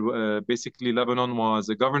that, basically Lebanon was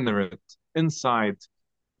a governorate inside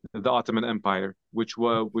the Ottoman Empire, which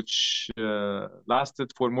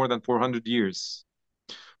lasted for more than 400 years.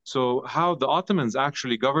 So how the Ottomans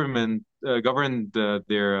actually governed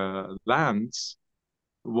their lands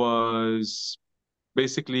was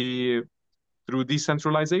basically through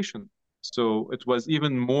decentralization. So it was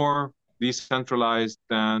even more decentralized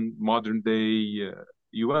than modern day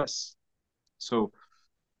US. So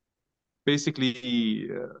basically,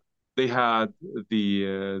 they had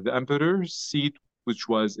the emperor's seat, which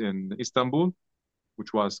was in Istanbul,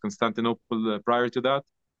 which was Constantinople prior to that.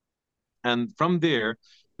 And from there,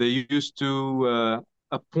 they used to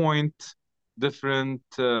appoint different,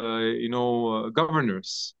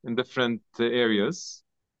 governors in different areas.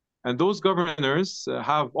 And those governors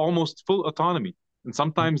have almost full autonomy. And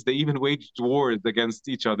sometimes they even waged wars against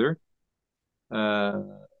each other. Uh,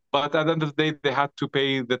 but at the end of the day, they had to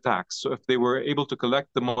pay the tax. So if they were able to collect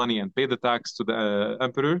the money and pay the tax to the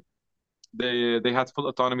emperor, they had full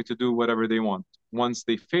autonomy to do whatever they want. Once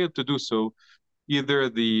they failed to do so, either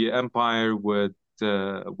the empire would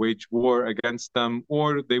wage war against them,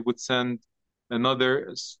 or they would send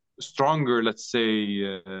another stronger, let's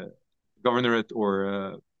say, governorate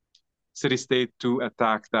or city state to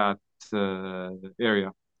attack that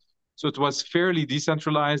area. So it was fairly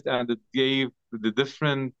decentralized, and it gave the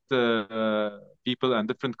different people and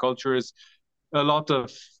different cultures a lot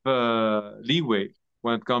of leeway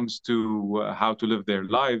when it comes to how to live their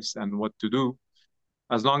lives and what to do,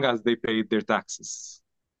 as long as they paid their taxes.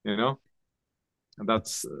 You know, and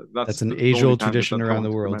That's that's that's an the only age-old tangent tradition that I around the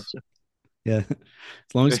wanted to world. mention. Yeah.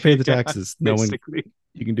 As long as you pay the Yeah, taxes, no one basically.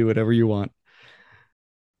 you can do whatever you want.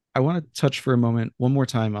 I want to touch for a moment one more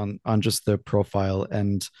time on just the profile,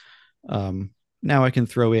 and um, now I can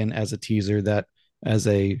throw in as a teaser that as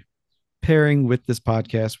a pairing with this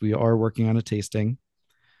podcast, we are working on a tasting.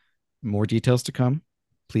 More details to come.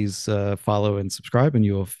 Please follow and subscribe, and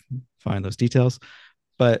you will find those details.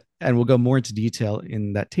 And we'll go more into detail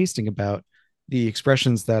in that tasting about the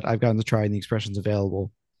expressions that I've gotten to try and the expressions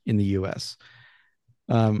available in the U.S.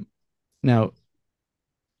 Um, Now,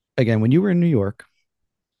 again, when you were in New York,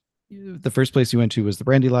 the first place you went to was the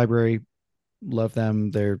Brandy Library. Love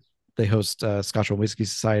them. They host Scotch and Whiskey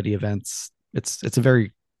Society events. It's a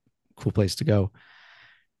very cool place to go.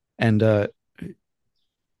 And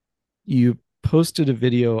you posted a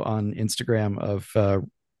video on Instagram of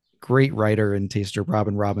great writer and taster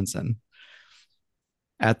Robin Robinson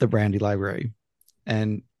at the Brandy Library,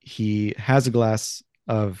 and he has a glass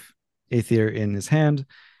of Athyr in his hand.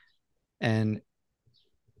 And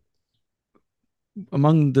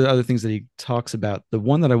among the other things that he talks about, the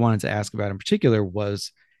one that I wanted to ask about in particular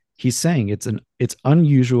was he's saying it's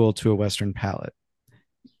unusual to a Western palate.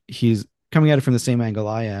 He's coming at it from the same angle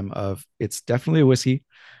I am of it's definitely a whiskey.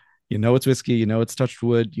 You know it's whiskey, you know it's touched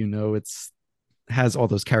wood, you know it's has all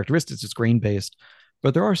those characteristics, it's grain based,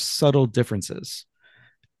 but there are subtle differences.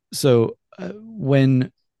 So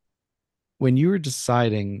when you were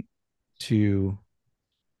deciding to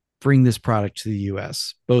bring this product to the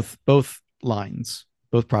US, both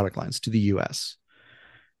product lines to the US,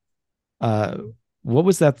 uh, what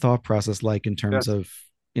was that thought process like in terms Yes. of,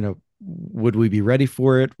 would we be ready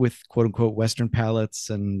for it with quote unquote Western palates,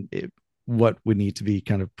 and what would need to be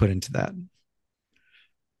kind of put into that?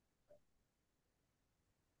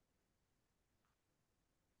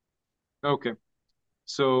 Okay.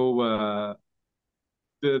 So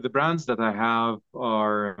the brands that I have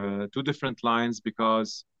are two different lines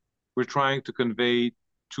because we're trying to convey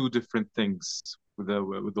two different things with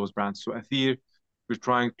those brands. So Athyr, we're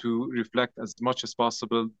trying to reflect as much as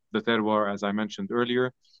possible the terroir, as I mentioned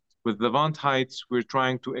earlier. With Levant Heights, we're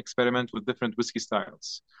trying to experiment with different whiskey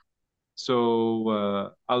styles.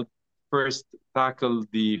 So I'll first tackle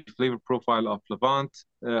the flavor profile of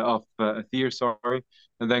Athyr, sorry,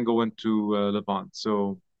 and then go into Levant.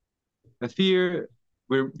 So Athyr,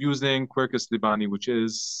 we're using Quercus libani, which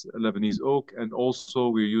is Lebanese oak, and also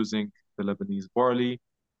we're using the Lebanese barley,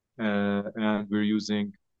 and we're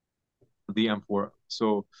using the amphora.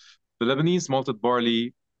 So the Lebanese malted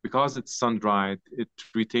barley, because it's sun-dried, it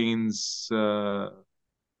retains a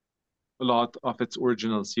lot of its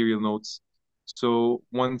original cereal notes. So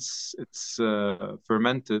once it's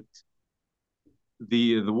fermented,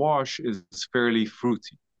 the wash is fairly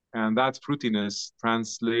fruity, and that fruitiness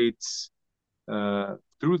translates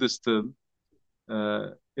through the still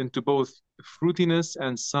into both fruitiness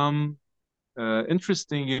and some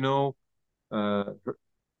interesting, uh,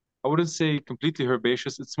 I wouldn't say completely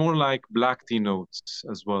herbaceous. It's more like black tea notes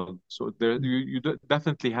as well. So there, you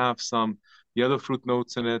definitely have some yellow fruit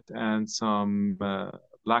notes in it and some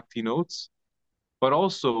black tea notes. But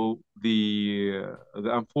also the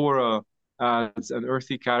amphora adds an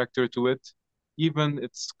earthy character to it. Even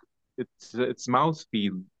its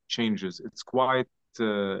mouthfeel changes. It's quite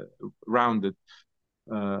rounded.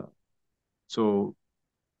 Uh, so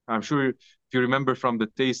I'm sure if you remember from the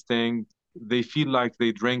tasting, they feel like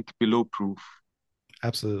they drink below proof.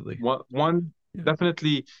 Absolutely. One Yeah.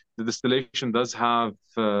 definitely the distillation does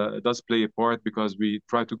play a part because we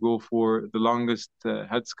try to go for the longest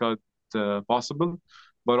head cut possible,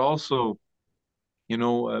 but also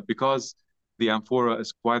because the amphora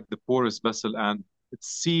is quite the porous vessel and it's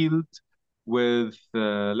sealed with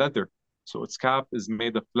leather, so its cap is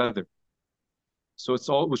made of leather, so it's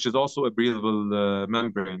all which is also a breathable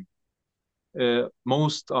membrane.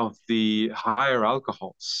 Most of the higher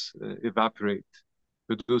alcohols evaporate,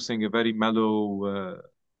 producing a very mellow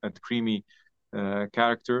and creamy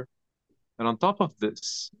character. And on top of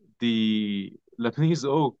this, the Lebanese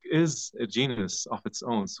oak is a genus of its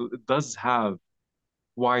own. So it does have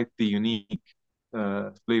quite the unique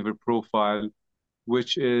flavor profile,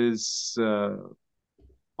 which is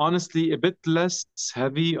honestly a bit less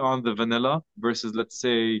heavy on the vanilla versus, let's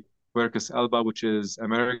say, Quercus alba, which is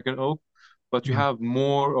American oak. But you Mhm. have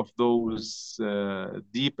more of those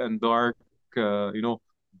deep and dark,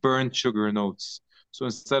 burnt sugar notes. So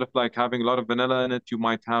instead of like having a lot of vanilla in it, you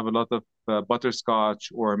might have a lot of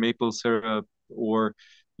butterscotch or maple syrup or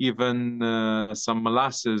even some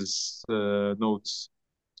molasses notes.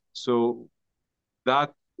 So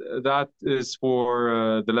that that is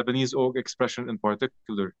for the Lebanese oak expression in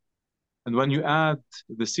particular. And when you add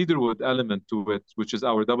the cedarwood element to it, which is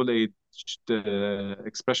our double-aged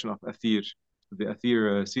expression of Athyr, the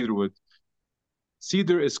Athyr cedarwood,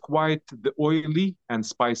 cedar is quite the oily and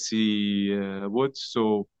spicy wood.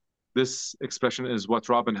 So this expression is what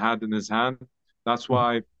Robin had in his hand. That's Mhm.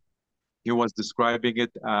 why he was describing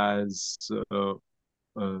it as uh,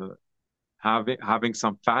 having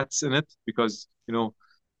some fats in it, because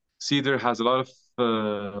cedar has a lot of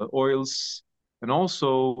oils, and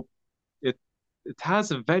also it it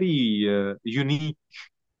has a very unique.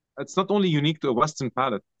 It's not only unique to a Western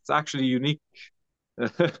palate; it's actually unique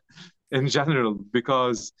in general.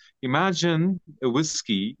 Because imagine a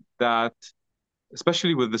whiskey that,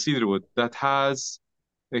 especially with the cedarwood, that has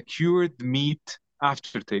a cured meat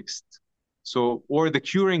aftertaste. So, or the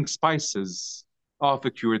curing spices of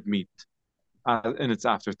a cured meat in its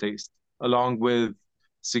aftertaste, along with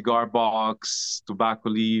cigar box, tobacco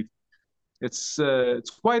leaf. It's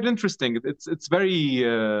quite interesting. It's very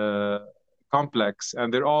complex, and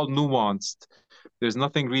they're all nuanced. There's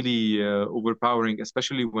nothing really overpowering,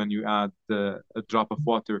 especially when you add a drop of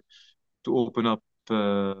water to open up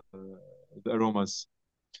the aromas.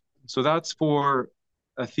 So that's for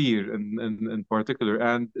Athir in particular,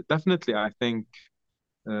 and definitely I think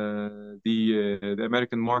the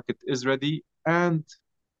American market is ready and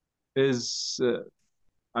is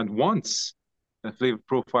and wants flavor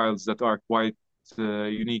profiles that are quite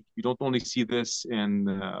unique. You don't only see this in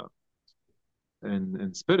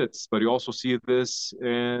spirits, but you also see this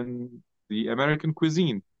in the American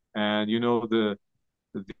cuisine. And the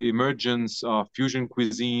emergence of fusion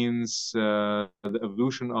cuisines, the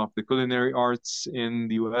evolution of the culinary arts in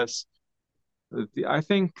the US. I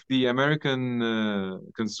think the American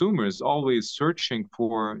consumer is always searching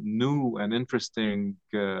for new and interesting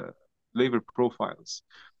flavor profiles.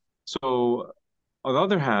 So, on the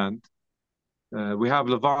other hand, we have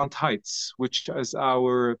Levant Heights, which is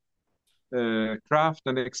our craft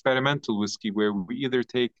and experimental whiskey, where we either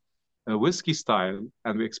take a whiskey style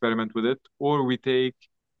and we experiment with it, or we take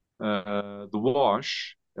the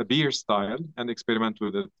wash, a beer style, and experiment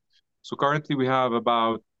with it. So currently we have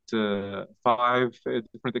about five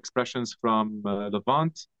different expressions from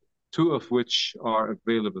Levant, two of which are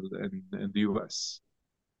available in the US.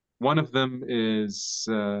 One of them is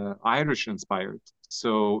Irish inspired.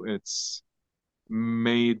 So it's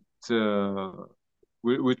made,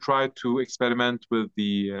 we try to experiment with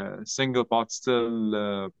the single pot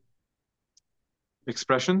still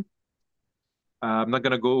expression. I'm not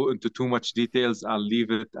going to go into too much details. I'll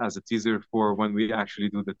leave it as a teaser for when we actually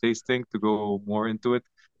do the tasting to go more into it.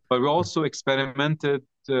 But we also experimented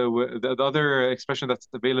with the other expression that's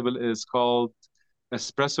available is called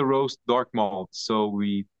espresso roast dark malt. So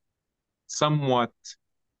we somewhat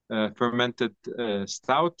fermented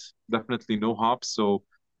stout, definitely no hops. So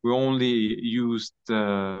we only used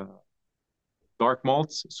dark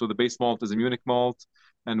malts. So the base malt is a Munich malt,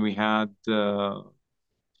 and we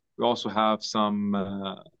also have some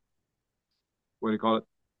what do you call it?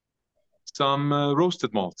 Some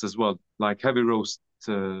roasted malts as well, like heavy roast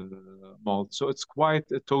malt. So it's quite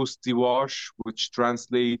a toasty wash, which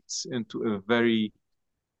translates into a very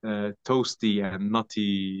toasty and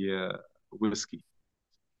nutty whiskey.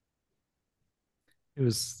 It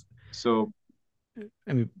was, So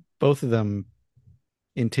I mean, both of them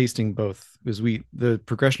in tasting both was the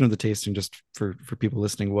progression of the tasting just for people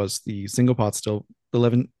listening was the single pot still, the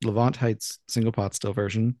Levant Heights single pot still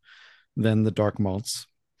version, then the dark malts,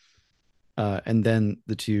 and then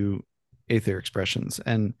the two Athyr expressions.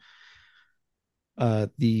 And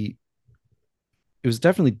the it was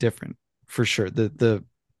definitely different for sure. The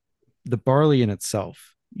barley in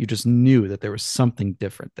itself, you just knew that there was something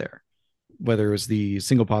different there, whether it was the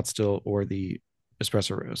single pot still or the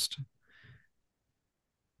espresso roast.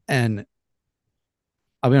 And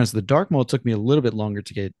I'll be honest, the dark malt took me a little bit longer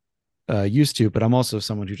to get used to, but I'm also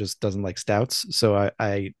someone who just doesn't like stouts. So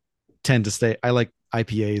I tend to stay, I like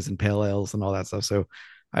IPAs and pale ales and all that stuff. So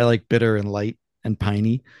I like bitter and light and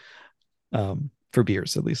piney. for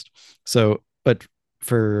beers at least. So, but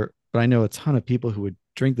I know a ton of people who would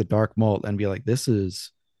drink the dark malt and be like, this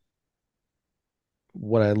is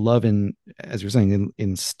what I love in, as you're saying,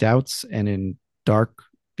 in stouts and in dark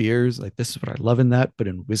beers. Like, this is what I love in that, but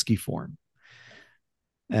in whiskey form.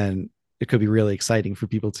 And it could be really exciting for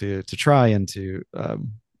people to try and to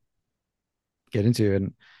get into.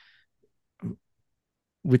 And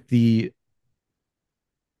with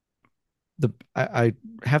I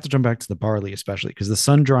have to jump back to the barley, especially because the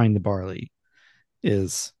sun drying the barley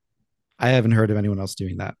is, I haven't heard of anyone else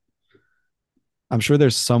doing that. I'm sure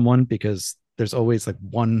there's someone, because there's always like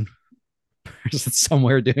one person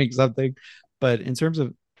somewhere doing something. But in terms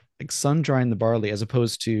of like sun drying the barley as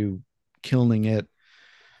opposed to kilning it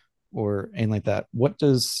or anything like that, what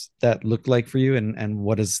does that look like for you, and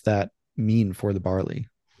what does that mean for the barley?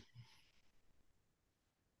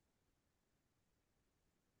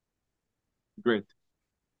 Great.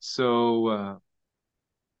 So,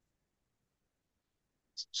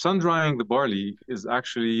 sun drying the barley is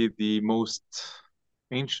actually the most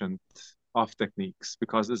ancient of techniques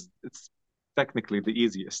because it's technically the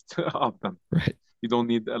easiest of them. Right. You don't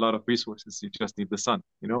need a lot of resources. You just need the sun,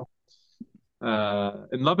 you know?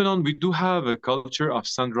 In Lebanon, we do have a culture of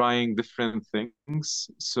sun drying different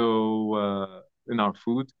things. So, in our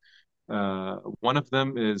food, one of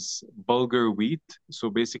them is bulgur wheat. So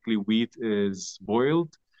basically, wheat is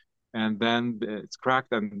boiled and then it's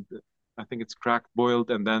cracked, and I think it's cracked,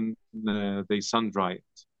 boiled, and then they sun dry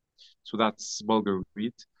it. So that's bulgur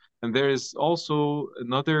wheat. And there is also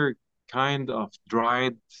another kind of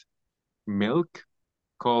dried milk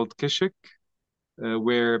called kishik,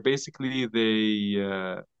 where basically they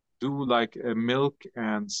do like a milk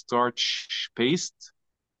and starch paste,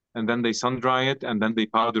 and then they sun dry it, and then they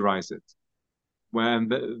powderize it.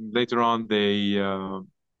 Later on they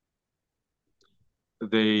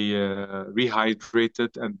rehydrate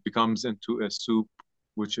it and becomes into a soup,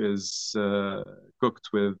 which is cooked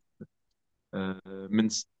with uh,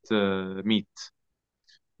 minced meat.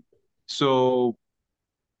 So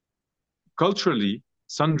culturally,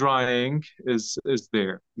 sun drying is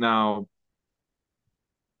there. Now,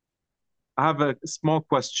 I have a small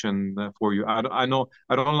question for you. I know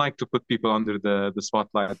I don't like to put people under the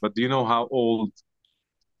spotlight, but do you know how old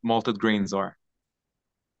malted grains are?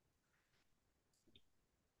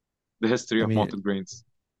 The history I of mean, malted grains.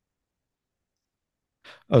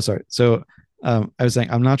 oh, sorry. So, I was saying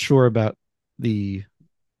I'm not sure about the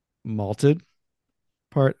malted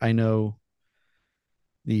part. I know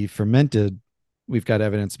the fermented, we've got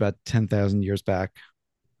evidence about 10,000 years back,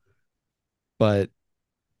 but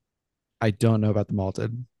I don't know about the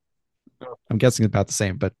malted. I'm guessing about the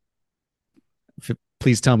same, but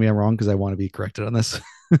please tell me I'm wrong because I want to be corrected on this.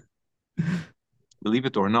 Believe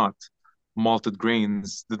it or not, malted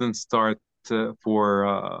grains didn't start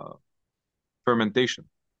for fermentation.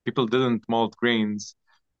 People didn't malt grains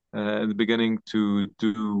in the beginning to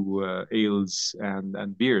do ales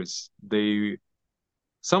and beers.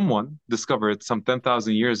 Someone discovered some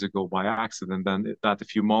 10,000 years ago by accident that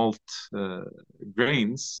if you malt uh,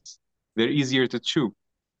 grains, they're easier to chew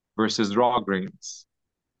versus raw grains.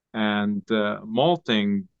 And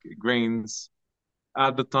malting grains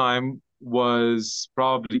at the time was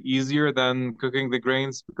probably easier than cooking the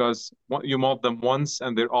grains because you malt them once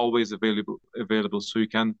and they're always available, so you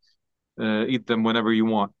can eat them whenever you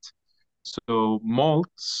want. So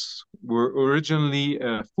malts were originally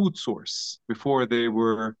a food source before they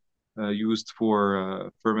were used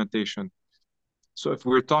for fermentation. So if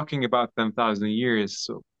we're talking about 10,000 years,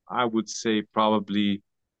 so I would say probably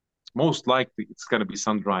most likely it's going to be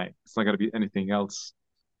sun drying. It's not going to be anything else.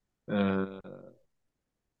 Uh,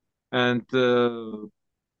 and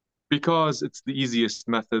because it's the easiest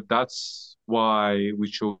method, that's why we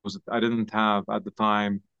chose it. I didn't have at the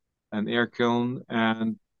time an air kiln,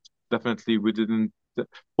 and definitely we didn't.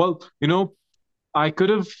 Well, I could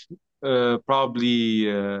have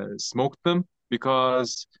probably smoked them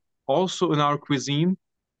because also in our cuisine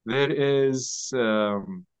there is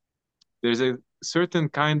there's a certain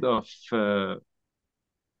kind of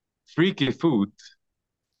freaky food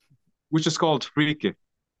which is called freaky.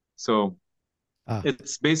 So Ah,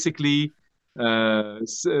 it's basically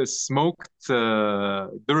smoked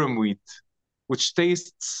durum wheat, which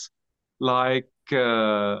tastes like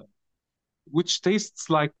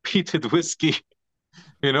peated whiskey.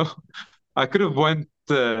 You know, I could have went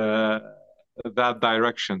that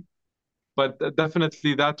direction, but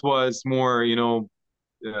definitely that was more,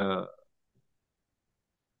 uh,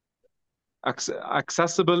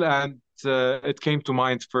 accessible, and it came to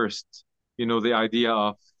mind first. The idea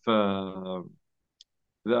of uh,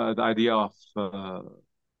 the idea of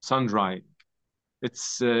sun drying. It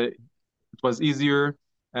was easier,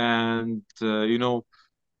 and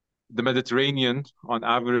the Mediterranean, on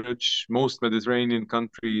average, most Mediterranean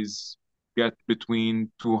countries get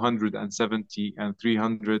between 270 and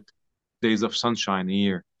 300 days of sunshine a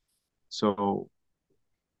year. So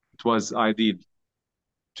it was ideal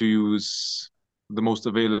to use the most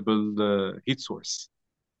available heat source,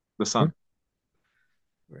 the sun.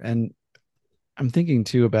 Sure. And I'm thinking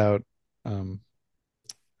too about um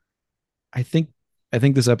I think I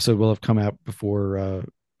think this episode will have come out before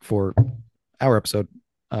for our episode.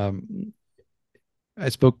 I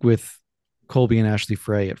spoke with Colby and Ashley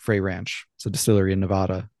Frey at Frey Ranch. It's a distillery in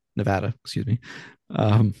Nevada, excuse me.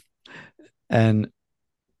 Um, and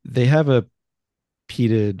they have a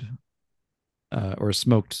peated or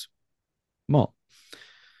smoked malt,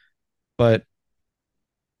 but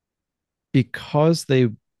because they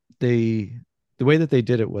the way that they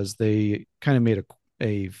did it was they kind of made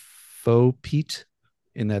a faux peat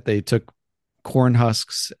in that they took corn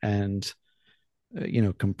husks and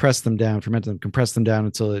compressed them down, fermented them, compressed them down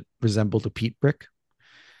until it resembled a peat brick,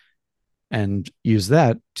 and use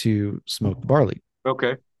that to smoke the barley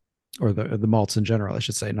Okay. or the malts in general, I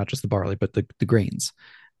should say, not just the barley, but the grains.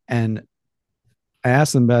 And I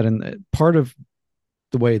asked them that, and part of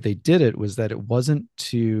the way they did it was that it wasn't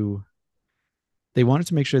to. They wanted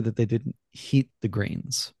to make sure that they didn't heat the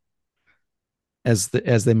grains as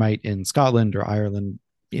they might in Scotland or Ireland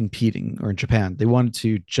in peating or in Japan. They wanted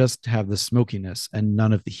to just have the smokiness and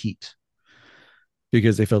none of the heat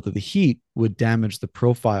because they felt that the heat would damage the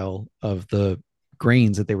profile of the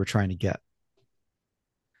grains that they were trying to get.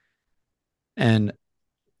 And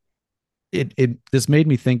it this made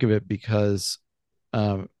me think of it because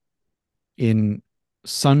uh, in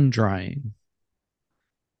sun drying,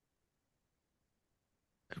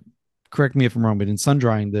 correct me if I'm wrong, but in sun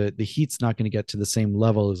drying, the heat's not going to get to the same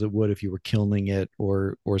level as it would if you were kilning it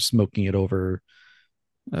or smoking it over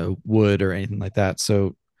wood or anything like that.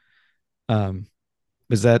 So, um,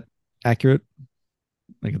 is that accurate?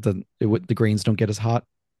 Like the grains don't get as hot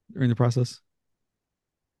during the process.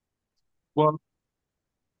 Well,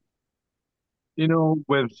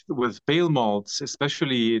 with pale malts,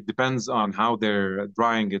 especially, it depends on how they're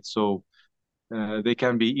drying it. So they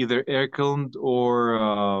can be either air kilned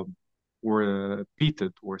or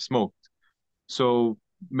peated or smoked. So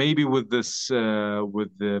maybe with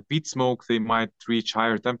the peat smoke, they might reach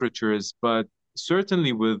higher temperatures, but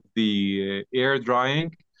certainly with the air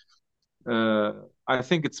drying, uh, I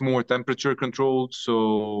think it's more temperature controlled.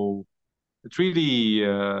 So it really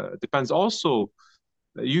depends. Also,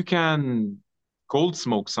 you can cold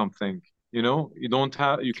smoke something. You don't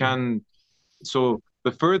have you Sure. can. So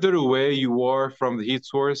the further away you are from the heat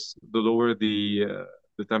source, the lower the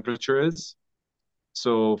temperature is.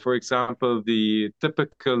 So, for example, the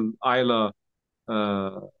typical Isla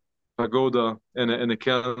uh, pagoda in a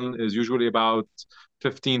kiln is usually about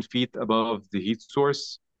 15 feet above the heat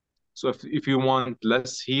source. So, if you want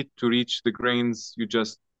less heat to reach the grains, you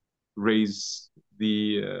just raise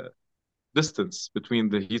the distance between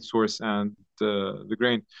the heat source and the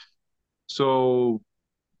grain. So,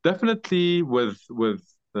 definitely with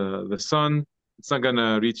the sun, it's not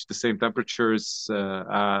gonna reach the same temperatures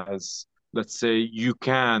as, let's say, you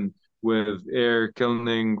can with air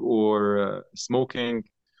kilning or smoking,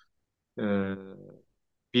 uh,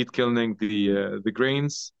 peat kilning the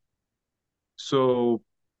grains. So,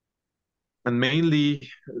 and mainly,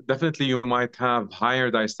 definitely, you might have higher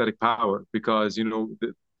diastatic power because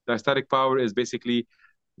the diastatic power is basically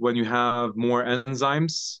when you have more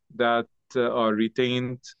enzymes that are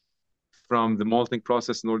retained from the malting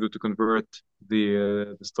process in order to convert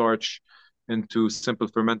the starch into simple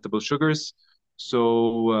fermentable sugars.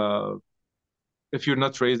 So if you're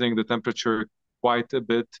not raising the temperature quite a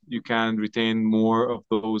bit, you can retain more of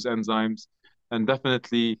those enzymes. And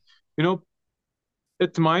definitely, you know,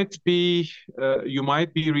 it might be you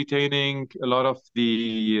might be retaining a lot of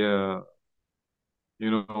the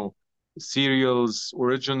you know cereal's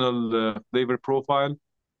original flavor profile,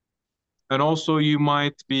 and also you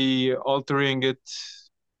might be altering it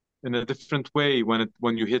in a different way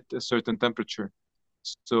when you hit a certain temperature.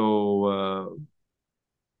 So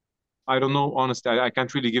I don't know, honestly, I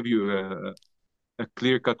can't really give you a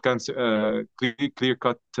clear cut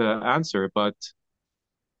answer,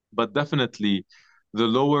 but definitely the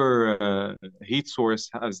lower heat source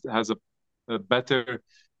has a better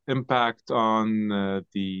impact on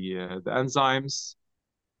the enzymes,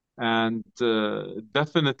 and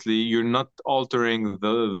definitely you're not altering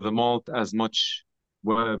the malt as much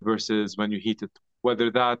versus when you heat it.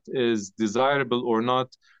 Whether that is desirable or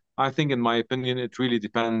not, I think, in my opinion, it really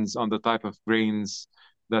depends on the type of grains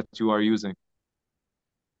that you are using.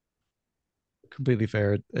 Completely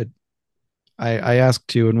fair. I asked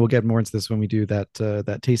too, and we'll get more into this when we do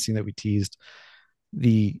that tasting that we teased.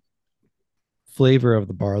 The flavor of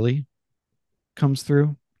the barley comes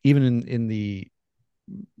through, even in the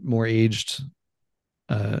more aged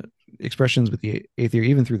uh, expressions with the Athyr,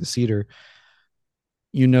 even through the cedar.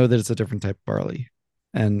 You know that it's a different type of barley,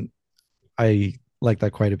 and I like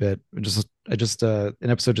that quite a bit. I just an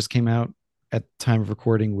episode just came out at the time of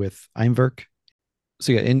recording with Eimwerk.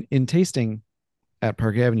 So yeah, in tasting at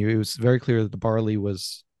Park Avenue, it was very clear that the barley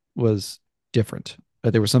was different.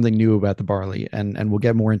 That there was something new about the barley, and we'll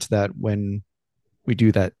get more into that when we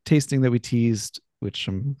do that tasting that we teased, which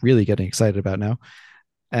I'm really getting excited about now.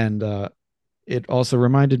 And it also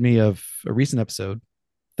reminded me of a recent episode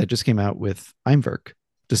that just came out with Eimwerk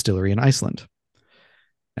Distillery in Iceland.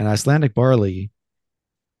 And Icelandic barley,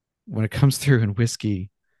 when it comes through in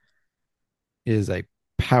whiskey, is a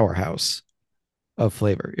powerhouse of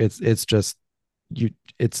flavor. It's just you.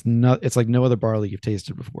 It's not. It's like no other barley you've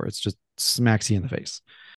tasted before. It's just smacks you in the face.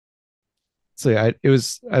 So yeah, it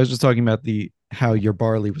was. I was just talking about the how your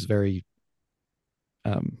barley was very.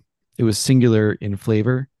 It was singular in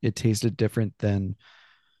flavor. It tasted different than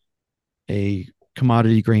a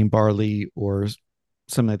commodity grain barley or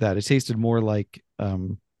something like that. It tasted more like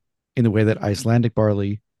in the way that Icelandic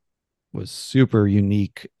barley was super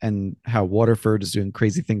unique, and how Waterford is doing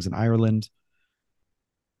crazy things in Ireland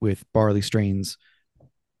with barley strains,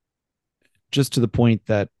 just to the point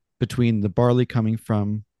that between the barley coming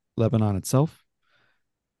from Lebanon itself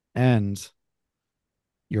and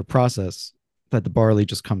your process, that the barley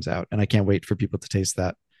just comes out. And I can't wait for people to taste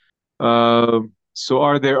that. So,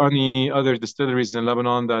 are there any other distilleries in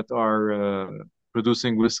Lebanon that are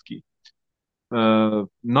producing whiskey?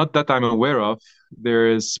 Not that I'm aware of. There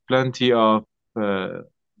is plenty of uh,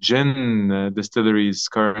 gin distilleries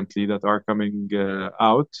currently that are coming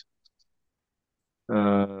out.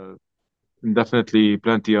 Uh, Definitely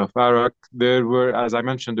plenty of arak. There were, as I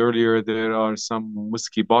mentioned earlier, there are some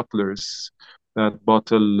whiskey bottlers that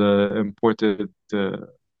bottle imported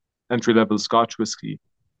entry-level Scotch whiskey.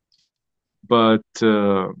 But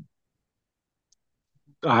I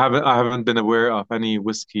haven't been aware of any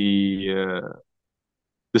whiskey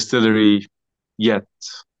distillery yet.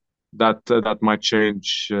 That might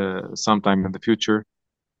change sometime in the future.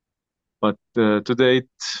 But to date,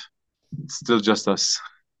 it's still just us.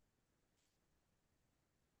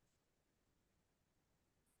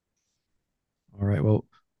 All right. Well,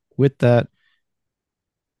 with that,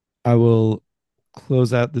 I will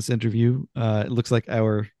close out this interview. It looks like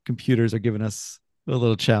our computers are giving us a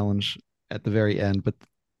little challenge at the very end, but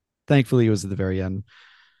thankfully it was at the very end.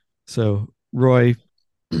 So, Roy,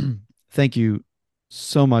 thank you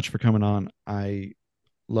so much for coming on. I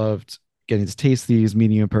loved getting to taste these,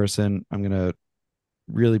 meeting you in person. I'm going to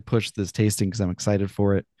really push this tasting because I'm excited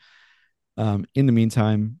for it. In the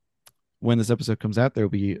meantime, when this episode comes out, there will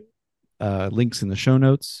be links in the show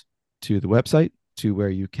notes to the website to where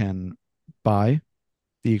you can buy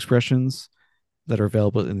the expressions that are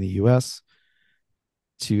available in the US,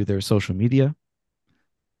 to their social media.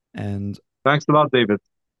 And Thanks a lot, David.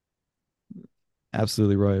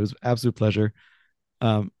 absolutely, Roy, it was an absolute pleasure.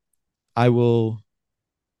 Um, I will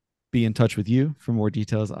be in touch with you for more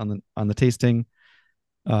details on the tasting.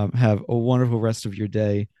 Have a wonderful rest of your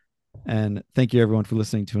day, and thank you everyone for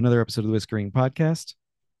listening to another episode of the Whiskering Podcast.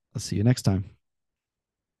 I'll see you next time.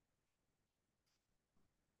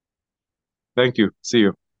 Thank you. See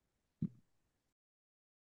you.